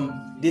am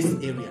from this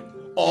area?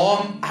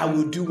 Or I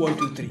will do 1,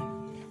 2, 3.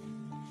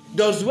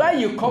 Does where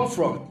you come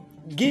from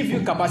give you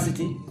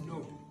capacity?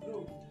 No.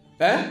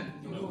 Eh?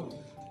 No.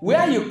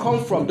 Where you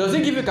come from, does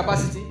it give you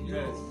capacity?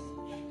 Yes.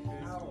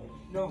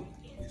 No.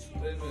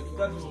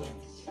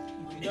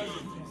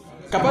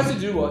 Capacity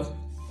to do what?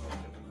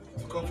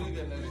 To complete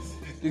the analysis.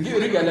 To give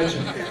you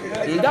election.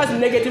 That's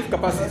negative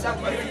capacity.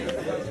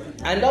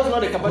 And that's not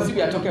the capacity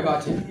we are talking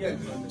about here. Yes.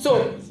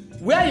 So,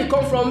 where you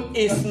come from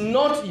is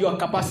not your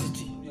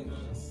capacity.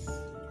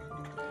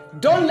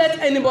 Don't let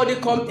anybody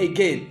come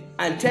again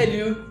and tell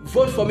you,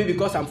 vote for me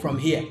because I'm from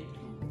here.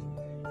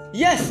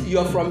 Yes,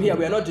 you're from here.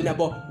 We are not doing that,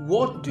 but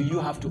what do you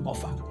have to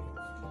offer?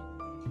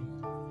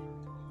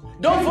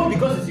 Don't vote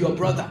because it's your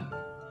brother.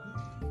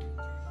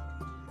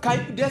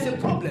 There's a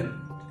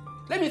problem.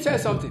 Let me tell you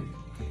something.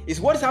 It's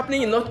what is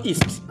happening in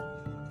Northeast.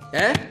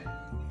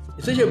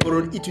 Especially it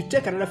will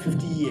take another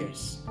 50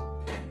 years.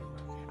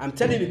 I'm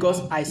telling you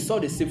because I saw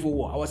the Civil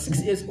War. I was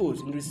 6 years old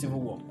in the Civil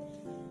War.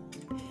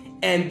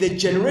 And the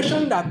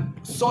generation that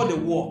saw the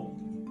war,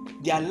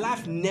 their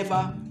life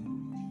never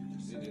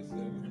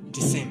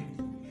the same.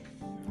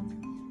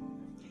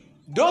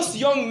 Those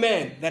young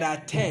men that are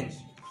 10,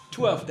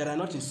 12 that are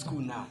not in school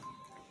now,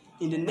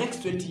 in the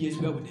next 20 years,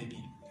 where would they be?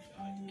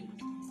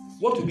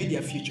 What will be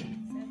their future?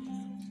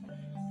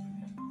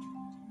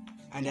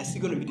 And they're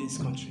still going to be in this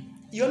country.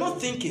 You're not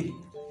thinking.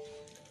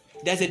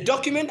 There's a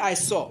document I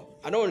saw.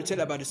 I don't want to tell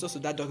you about the source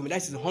of that document.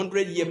 That is a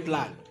 100-year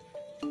plan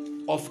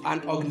of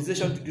an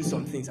organization to do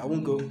some things. I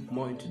won't go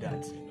more into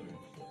that.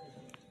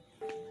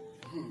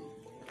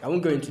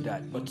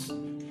 But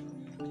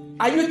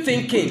are you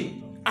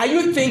thinking?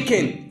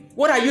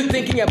 What are you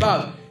thinking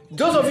about?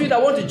 Those of you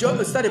that want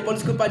to start a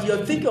political party,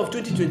 you're thinking of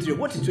 2023.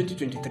 What is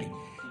 2023?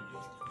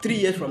 3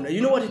 years from now.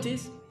 You know what it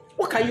is?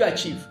 What can you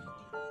achieve?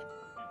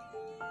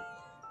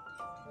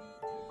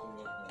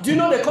 Do you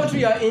know the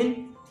country you are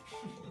in?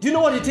 Do you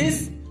know what it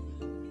is?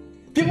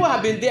 People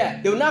have been there.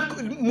 They will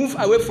not move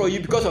away from you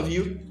because of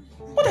you.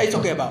 What are you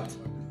talking about?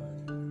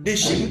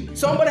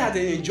 Somebody has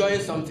been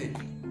enjoying something.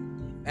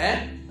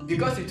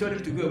 Because you told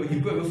him to go away,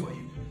 he'll go away for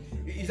you.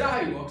 Is that how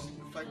it works?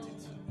 Fight it.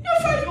 You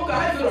fight. Okay, how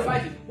are you going to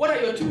fight it? What are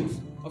your tools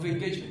of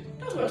engagement?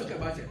 That's what I'm talking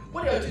about here.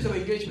 What are your tools of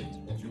engagement?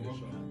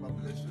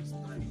 Population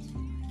strength.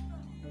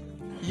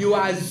 You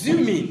are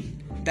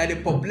assuming that the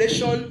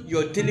population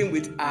you're dealing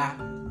with are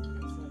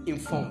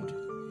informed.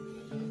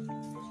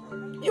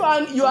 You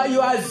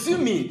are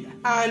assuming,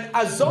 and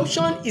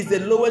assumption is the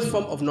lowest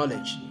form of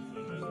knowledge.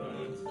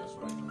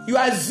 You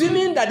are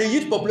assuming that the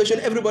youth population,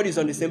 everybody is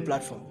on the same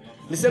platform,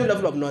 the same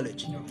level of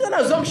knowledge. It's an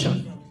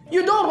assumption.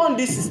 You don't run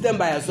this system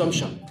by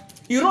assumption.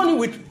 You run it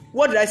with,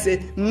 what did I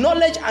say?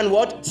 Knowledge and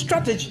what?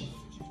 Strategy.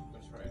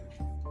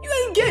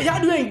 You engage. How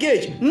do you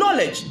engage?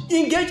 Knowledge.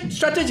 Engage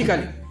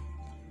strategically.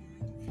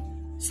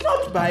 It's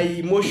not by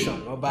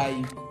emotion or by...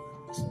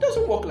 It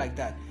doesn't work like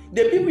that.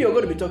 The people you're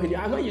going to be talking to,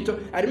 and when you talk...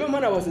 I remember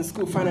when I was in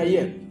school, final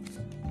year,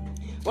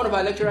 one of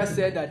our lecturers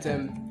said that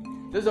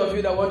those of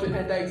you that want to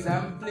enter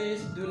exam,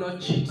 please do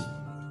not cheat.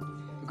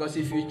 Because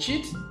if you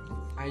cheat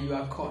and you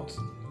are caught,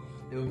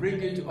 they will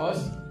bring you to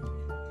us,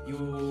 you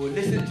will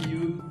listen to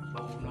you,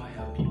 but we will not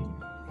help you.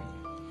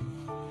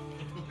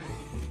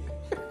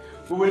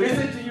 We will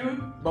listen to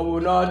you, but we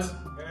will not help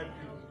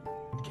you.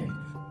 Okay.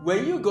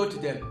 When you go to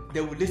them,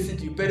 they will listen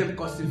to you, pay them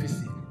cost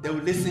visit. They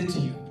will listen to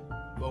you.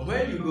 But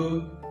when you go,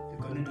 they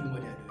continue doing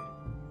what they are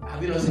doing.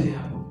 Have you not seen it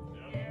happen?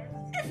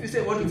 If you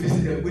say want to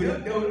visit them,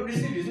 they will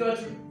receive you. It's not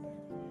true.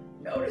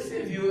 They will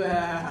receive you.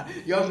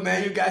 Young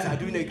men, you guys are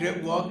doing a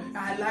great work.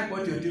 I like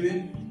what you're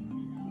doing.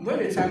 When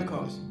the time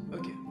comes,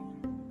 okay.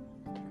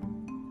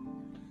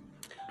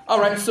 All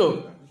right,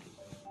 so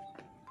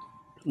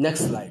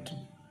next slide.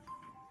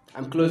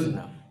 I'm closing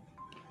now.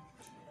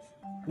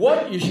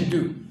 What you should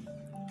do: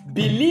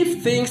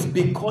 believe things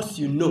because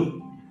you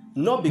know,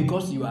 not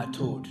because you are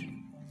told.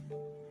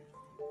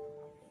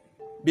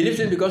 Believe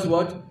things because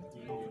what?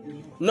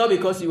 Not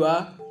because you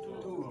are.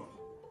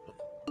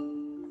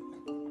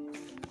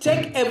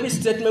 Take every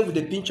statement with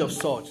a pinch of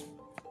salt.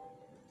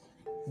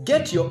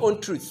 Get your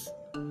own truth.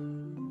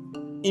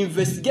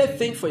 Investigate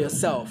things for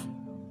yourself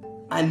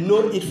and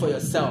know it for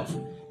yourself.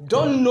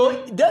 Don't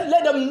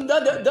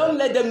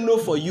let them know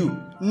for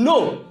you.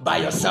 Know by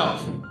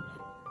yourself.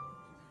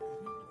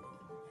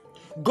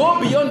 Go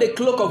beyond the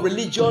cloak of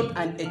religion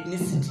and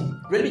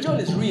ethnicity. Religion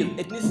is real,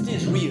 ethnicity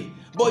is real.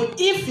 But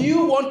if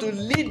you want to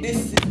lead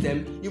this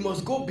system, you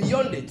must go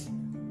beyond it.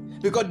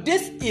 Because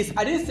this is,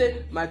 I didn't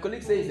say, my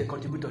colleague says it's a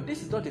contributor.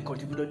 This is not a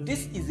contributor.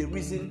 This is the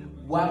reason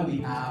why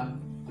we are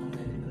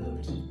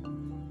underdeveloped.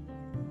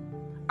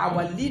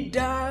 Our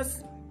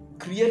leaders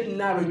create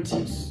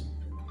narratives,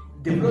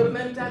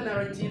 developmental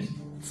narratives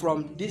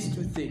from these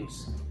two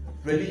things,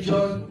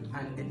 religion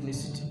and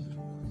ethnicity.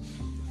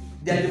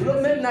 Their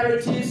development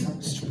narratives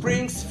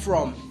springs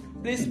from,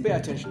 please pay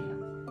attention.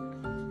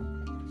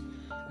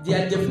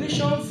 Their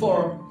definition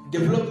for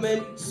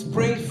development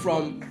springs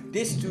from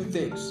these two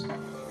things.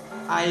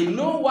 I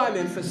know why I'm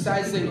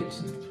emphasizing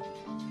it.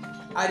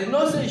 I did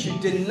not say you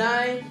should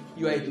deny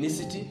your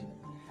ethnicity.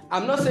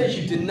 I'm not saying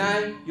you should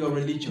deny your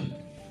religion.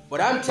 But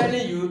I'm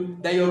telling you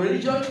that your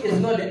religion is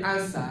not the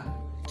answer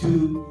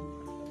to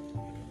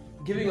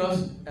giving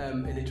us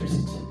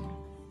electricity.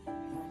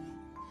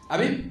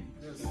 Abi?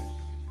 Yes.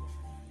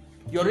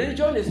 Your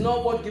religion is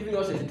not what giving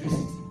us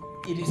electricity.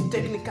 It is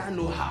technical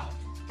know-how.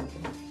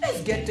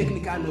 Let's get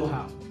technical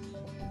know-how.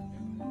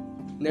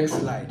 Next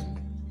slide.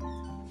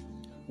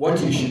 What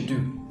you should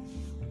do.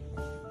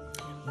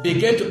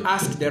 Begin to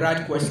ask the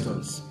right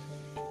questions.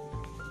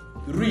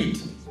 Read,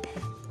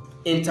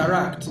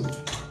 interact,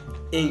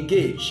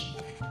 engage,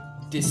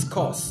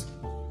 discuss,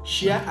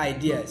 share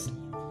ideas,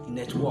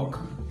 network.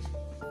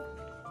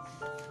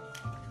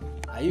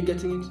 Are you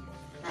getting it?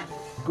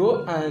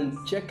 Go and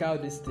check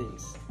out these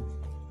things.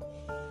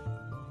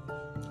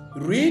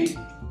 Read,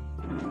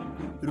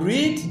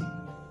 read,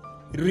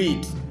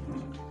 read.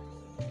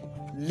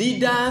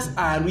 Leaders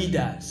are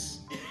readers.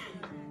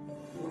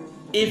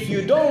 If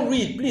you don't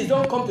read, please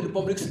don't come to the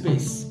public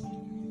space.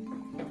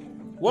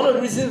 One of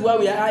the reasons why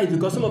we are high is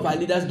because some of our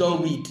leaders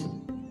don't read.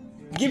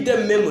 Give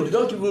them memo, they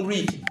don't even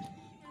read.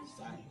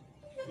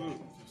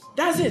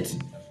 That's it.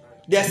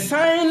 They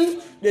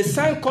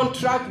sign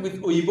contract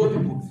with Oyibo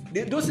people.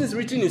 Those things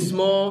written in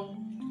small.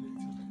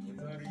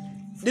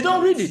 They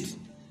don't read it.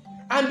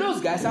 And those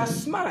guys are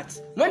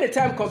smart. When the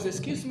time comes,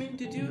 excuse me,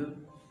 did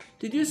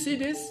you see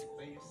this?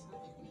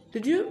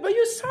 Did you? But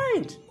you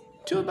signed.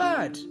 Too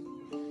bad.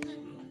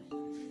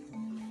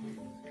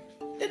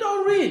 They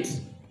don't read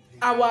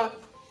our...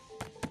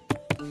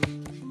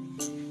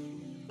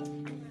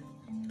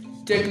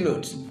 Take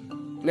note.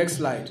 Next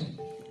slide.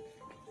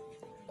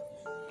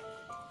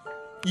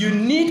 You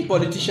need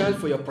politicians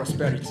for your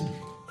prosperity.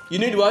 You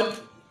need what?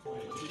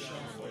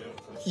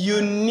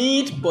 You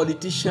need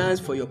politicians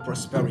for your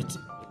prosperity.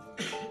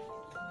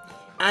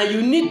 And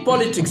you need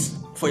politics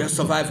for your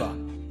survival.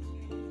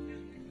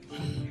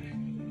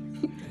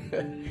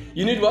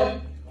 You need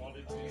what?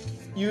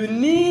 You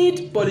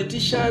need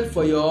politicians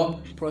for your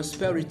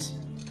prosperity.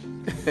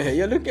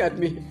 You're looking at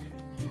me.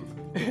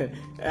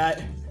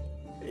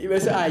 You may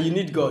say, you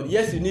need God.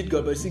 Yes, you need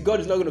God, but see, God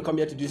is not going to come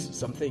here to do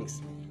some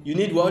things. You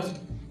need what?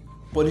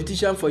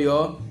 Politician for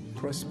your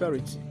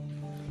prosperity.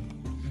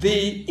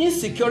 The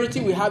insecurity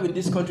we have in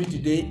this country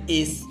today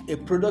is a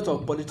product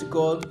of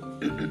political.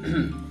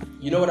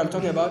 You know what I'm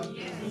talking about?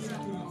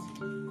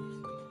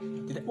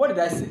 What did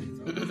I say?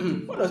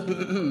 What does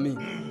mean?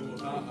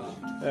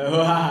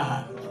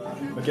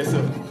 Okay,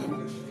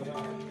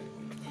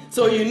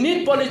 so you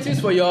need politics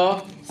for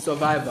your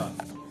survival.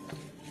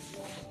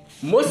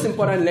 Most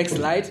important, next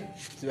slide.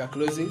 So we are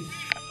closing.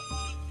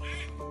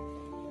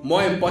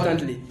 More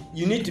importantly,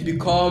 you need to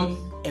become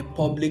a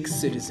public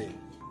citizen.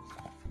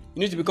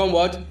 You need to become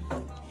what?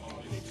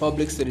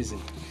 Public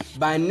citizen.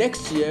 By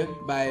next year,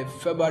 by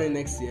February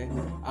next year,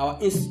 our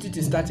institute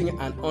is starting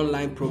an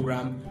online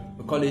program.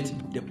 We call it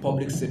the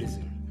Public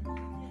Citizen.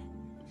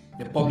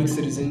 The Public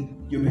Citizen,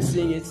 you'll be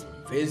seeing it,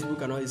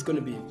 Facebook and all. It's going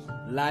to be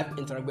live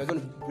interaction. We're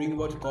going to bring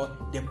what we call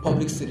the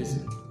Public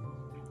Citizen.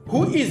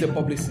 Who is a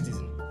public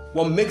citizen?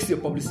 What makes you a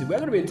public citizen? We're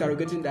going to be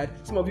interrogating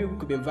that. Some of you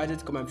could be invited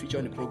to come and feature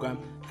on the program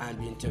and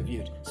be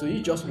interviewed. So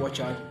you just watch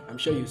out. I'm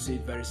sure you'll see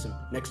it very soon.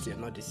 Next year,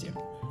 not this year.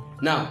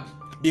 Now,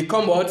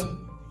 become what?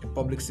 A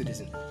public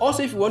citizen.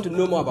 Also, if you want to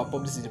know more about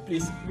public citizen,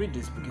 please read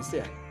this book. It's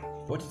there.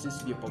 What it is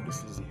to be a public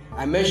citizen.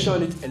 I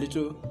mentioned it a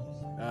little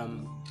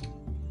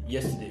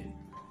yesterday.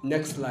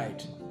 Next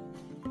slide.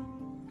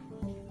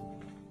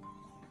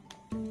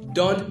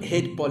 Don't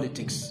hate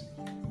politics.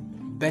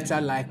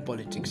 Better like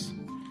politics.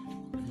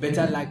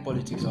 Better like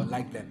politics or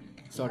like them.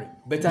 Sorry.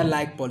 Better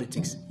like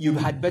politics. You've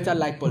had better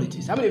like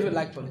politics. How many of you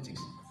like politics?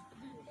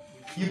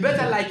 You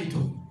better like it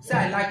too. Say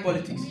I like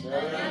politics.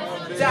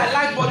 Say I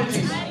like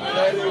politics.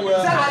 Very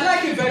well. Say I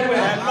like it very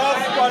well.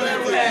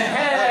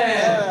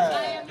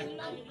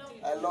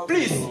 I love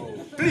Please,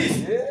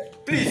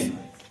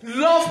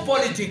 love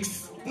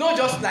politics. Not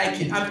just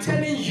like it. I'm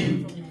telling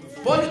you,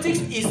 politics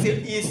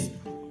is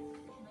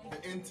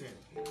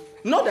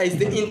not that it's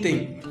the in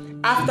thing.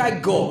 After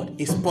God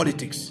is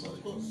politics.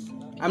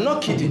 I'm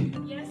not kidding.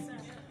 Yes, sir.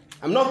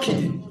 I'm not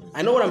kidding.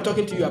 I know what I'm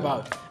talking to you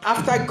about.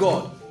 After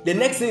God, the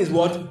next thing is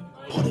what?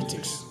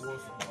 Politics.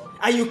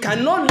 And you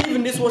cannot live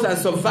in this world and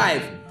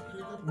survive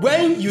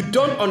when you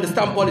don't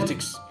understand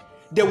politics.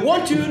 They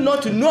want you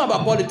not to know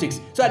about politics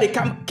so that they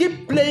can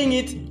keep playing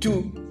it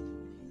to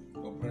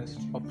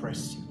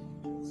oppress you.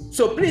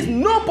 So please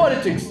know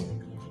politics.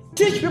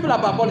 Teach people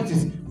about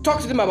politics. Talk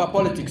to them about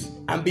politics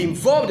and be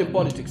involved in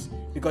politics,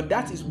 because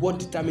that is what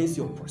determines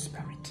your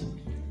prosperity.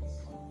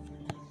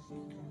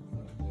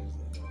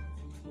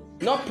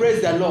 Not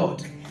praise the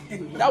Lord.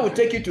 That will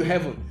take you to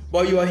heaven.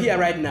 But you are here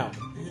right now.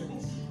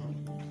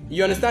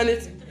 You understand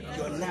it?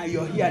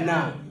 You're here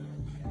now.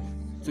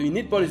 So you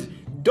need politics.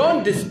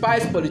 Don't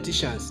despise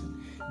politicians.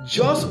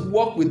 Just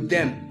work with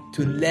them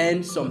to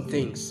learn some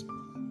things.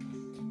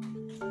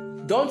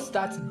 Don't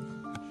start. You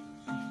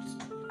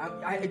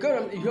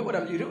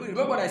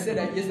remember what I said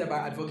yesterday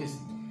about advocacy?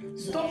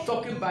 Stop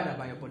talking bad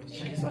about your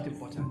politician. It's not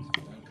important.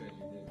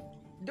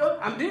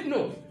 I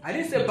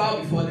didn't say bow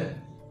before them.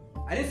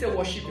 I didn't say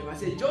worship them. I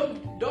said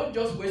don't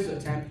just waste your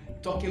time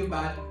talking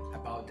bad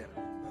about them.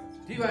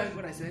 Do you understand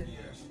what I said?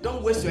 Yes.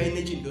 Don't waste your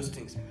energy in those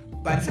things.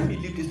 By the time you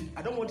leave this,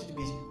 I don't want you to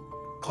be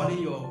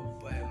calling your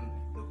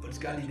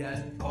political leaders,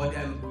 call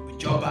them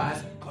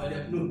jobbers, call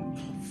them. No,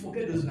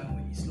 forget those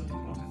languages. It's not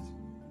important.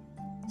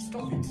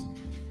 Stop it.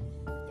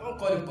 Don't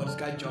call them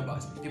political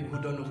jobbers. People who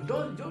don't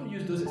know. Don't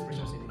use those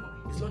expressions anymore.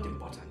 It's not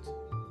important.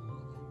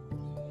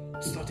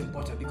 It's not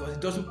important because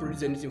it doesn't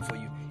produce anything for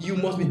you. You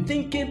must be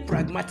thinking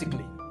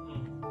pragmatically.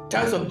 In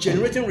terms of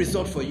generating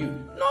results for you.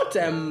 Not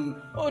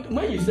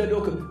when you said,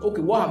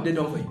 okay, what have they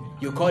done for you?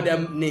 You call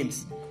them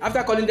names.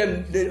 After calling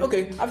them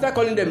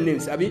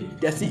names, Abi,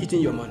 they're still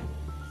eating your money.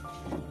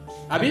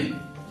 Abi?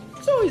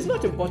 So it's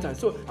not important.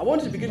 So I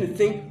want you to begin to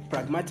think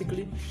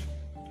pragmatically.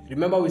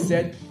 Remember we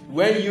said,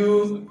 when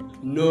you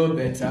know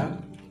better,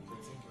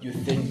 you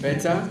think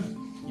better,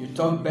 you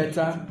talk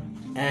better,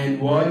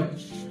 and what?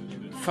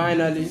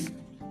 Finally,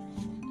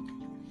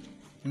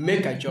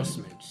 make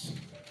adjustments.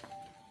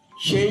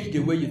 Change the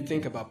way you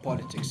think about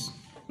politics.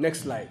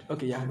 Next slide.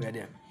 Okay, yeah, we're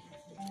there.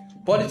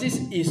 Politics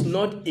is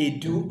not a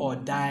do or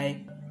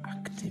die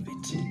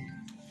activity.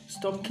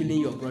 Stop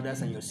killing your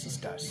brothers and your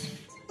sisters.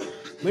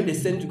 When they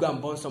send you to go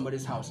and burn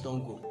somebody's house,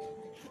 don't go.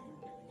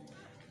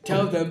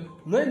 Tell them,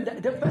 when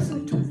the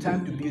person took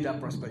time to build that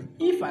prosperity,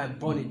 if I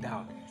burn it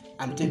down,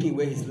 I'm taking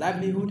away his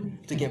livelihood,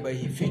 taking away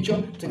his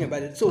future, taking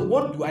away it. So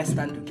what do I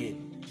stand to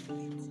gain?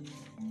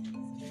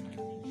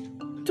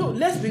 So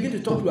let's begin to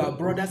talk to our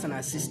brothers and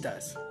our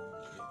sisters.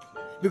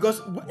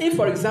 Because if,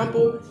 for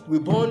example, we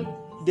burn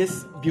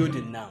this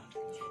building now,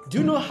 do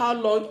you know how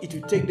long it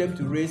will take them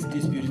to raise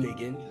this building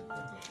again?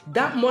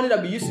 That money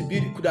that we used to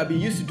build could have been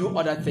used to do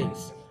other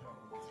things.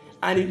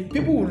 And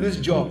people will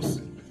lose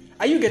jobs.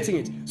 Are you getting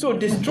it? So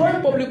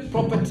destroying public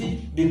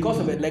property because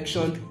of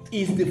election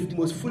is the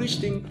most foolish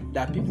thing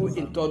that people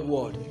in third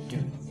world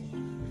do.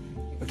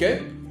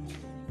 Okay?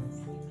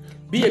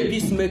 Be a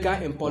peacemaker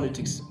in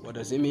politics. What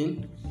does it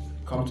mean?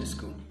 Come to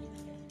school.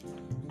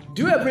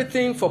 Do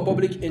everything for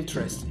public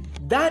interest.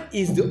 That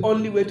is the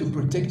only way to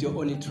protect your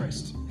own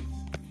interest.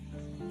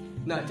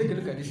 Now, take a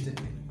look at this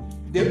statement.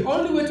 The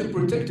only way to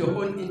protect your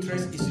own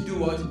interest is to do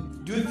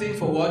what? Do things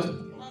for what?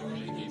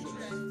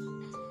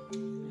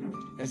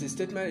 As a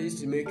statement I used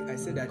to make, I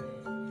said that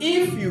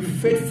if you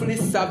faithfully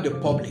serve the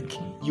public,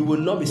 you will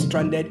not be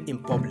stranded in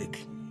public.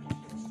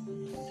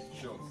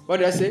 Sure. What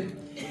did I say?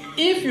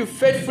 If you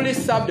faithfully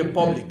serve the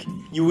public,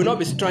 you will not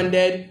be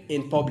stranded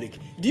in public.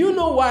 Do you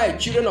know why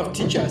children of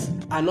teachers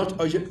are not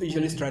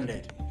usually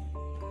stranded?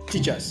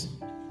 Teachers,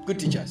 good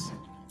teachers.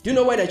 Do you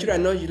know why their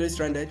children are not usually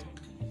stranded?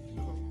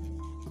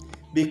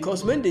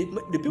 Because when the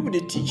people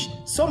they teach,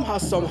 somehow,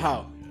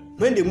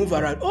 when they move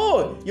around,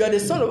 oh, you are the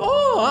son of,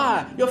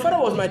 your father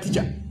was my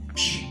teacher.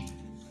 Psh.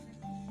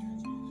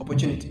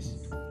 Opportunities.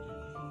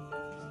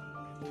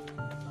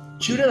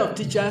 Children of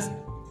teachers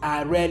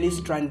are rarely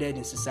stranded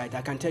in society.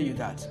 I can tell you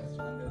that.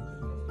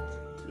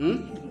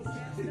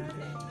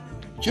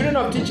 Children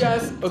of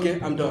teachers, okay,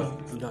 I'm done.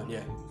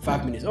 Yeah,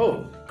 5 minutes.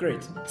 Oh,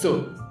 great.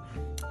 So,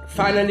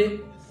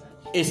 finally,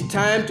 it's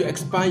time to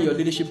expand your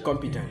leadership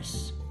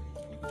competence.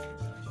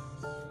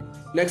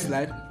 Next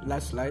slide,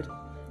 last slide.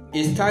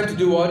 It's time to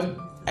do what?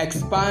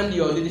 Expand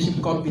your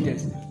leadership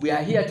competence. We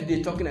are here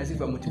today talking as if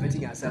we're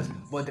motivating ourselves,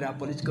 but there are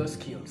political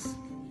skills.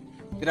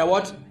 There are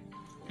what?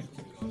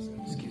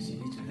 Skills,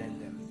 you need to learn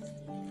them.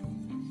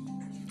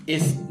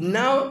 It's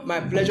now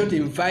my pleasure to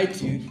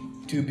invite you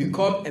to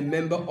become a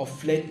member of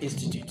FLED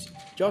Institute.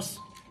 Just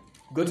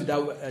go to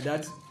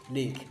that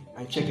link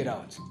and check it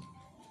out.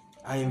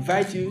 I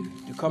invite you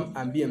to come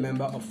and be a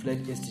member of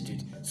FLED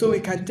Institute. So we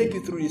can take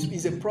you through this.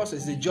 It's a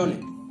process, it's a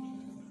journey.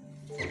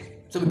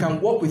 So we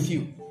can walk with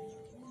you.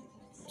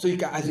 So you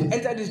can, as you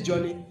enter this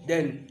journey,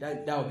 then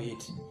that will be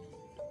it.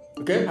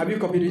 Okay? Have you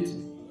copied it?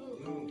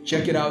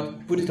 Check it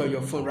out. Put it on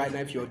your phone right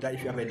now if you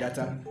have a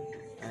data,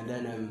 and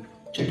then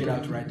check it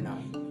out right now.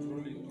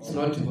 It's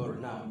not tomorrow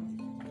now.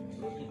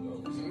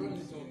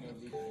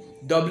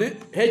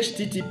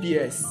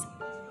 HTTPS.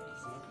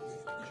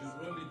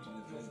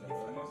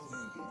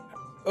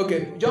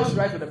 Okay, just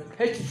write for the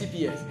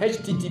HTTPS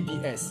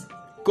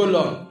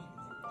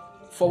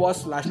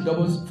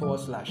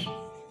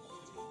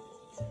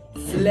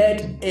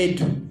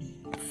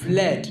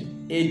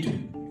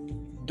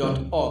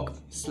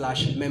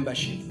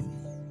FLEDedu.org/membership.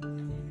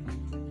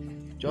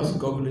 Just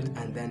Google it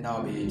and then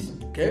that'll be it.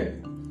 Okay?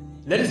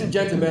 Ladies and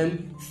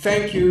gentlemen,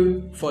 thank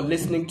you for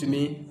listening to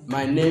me.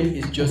 My name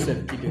is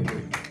Joseph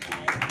Ibekwe.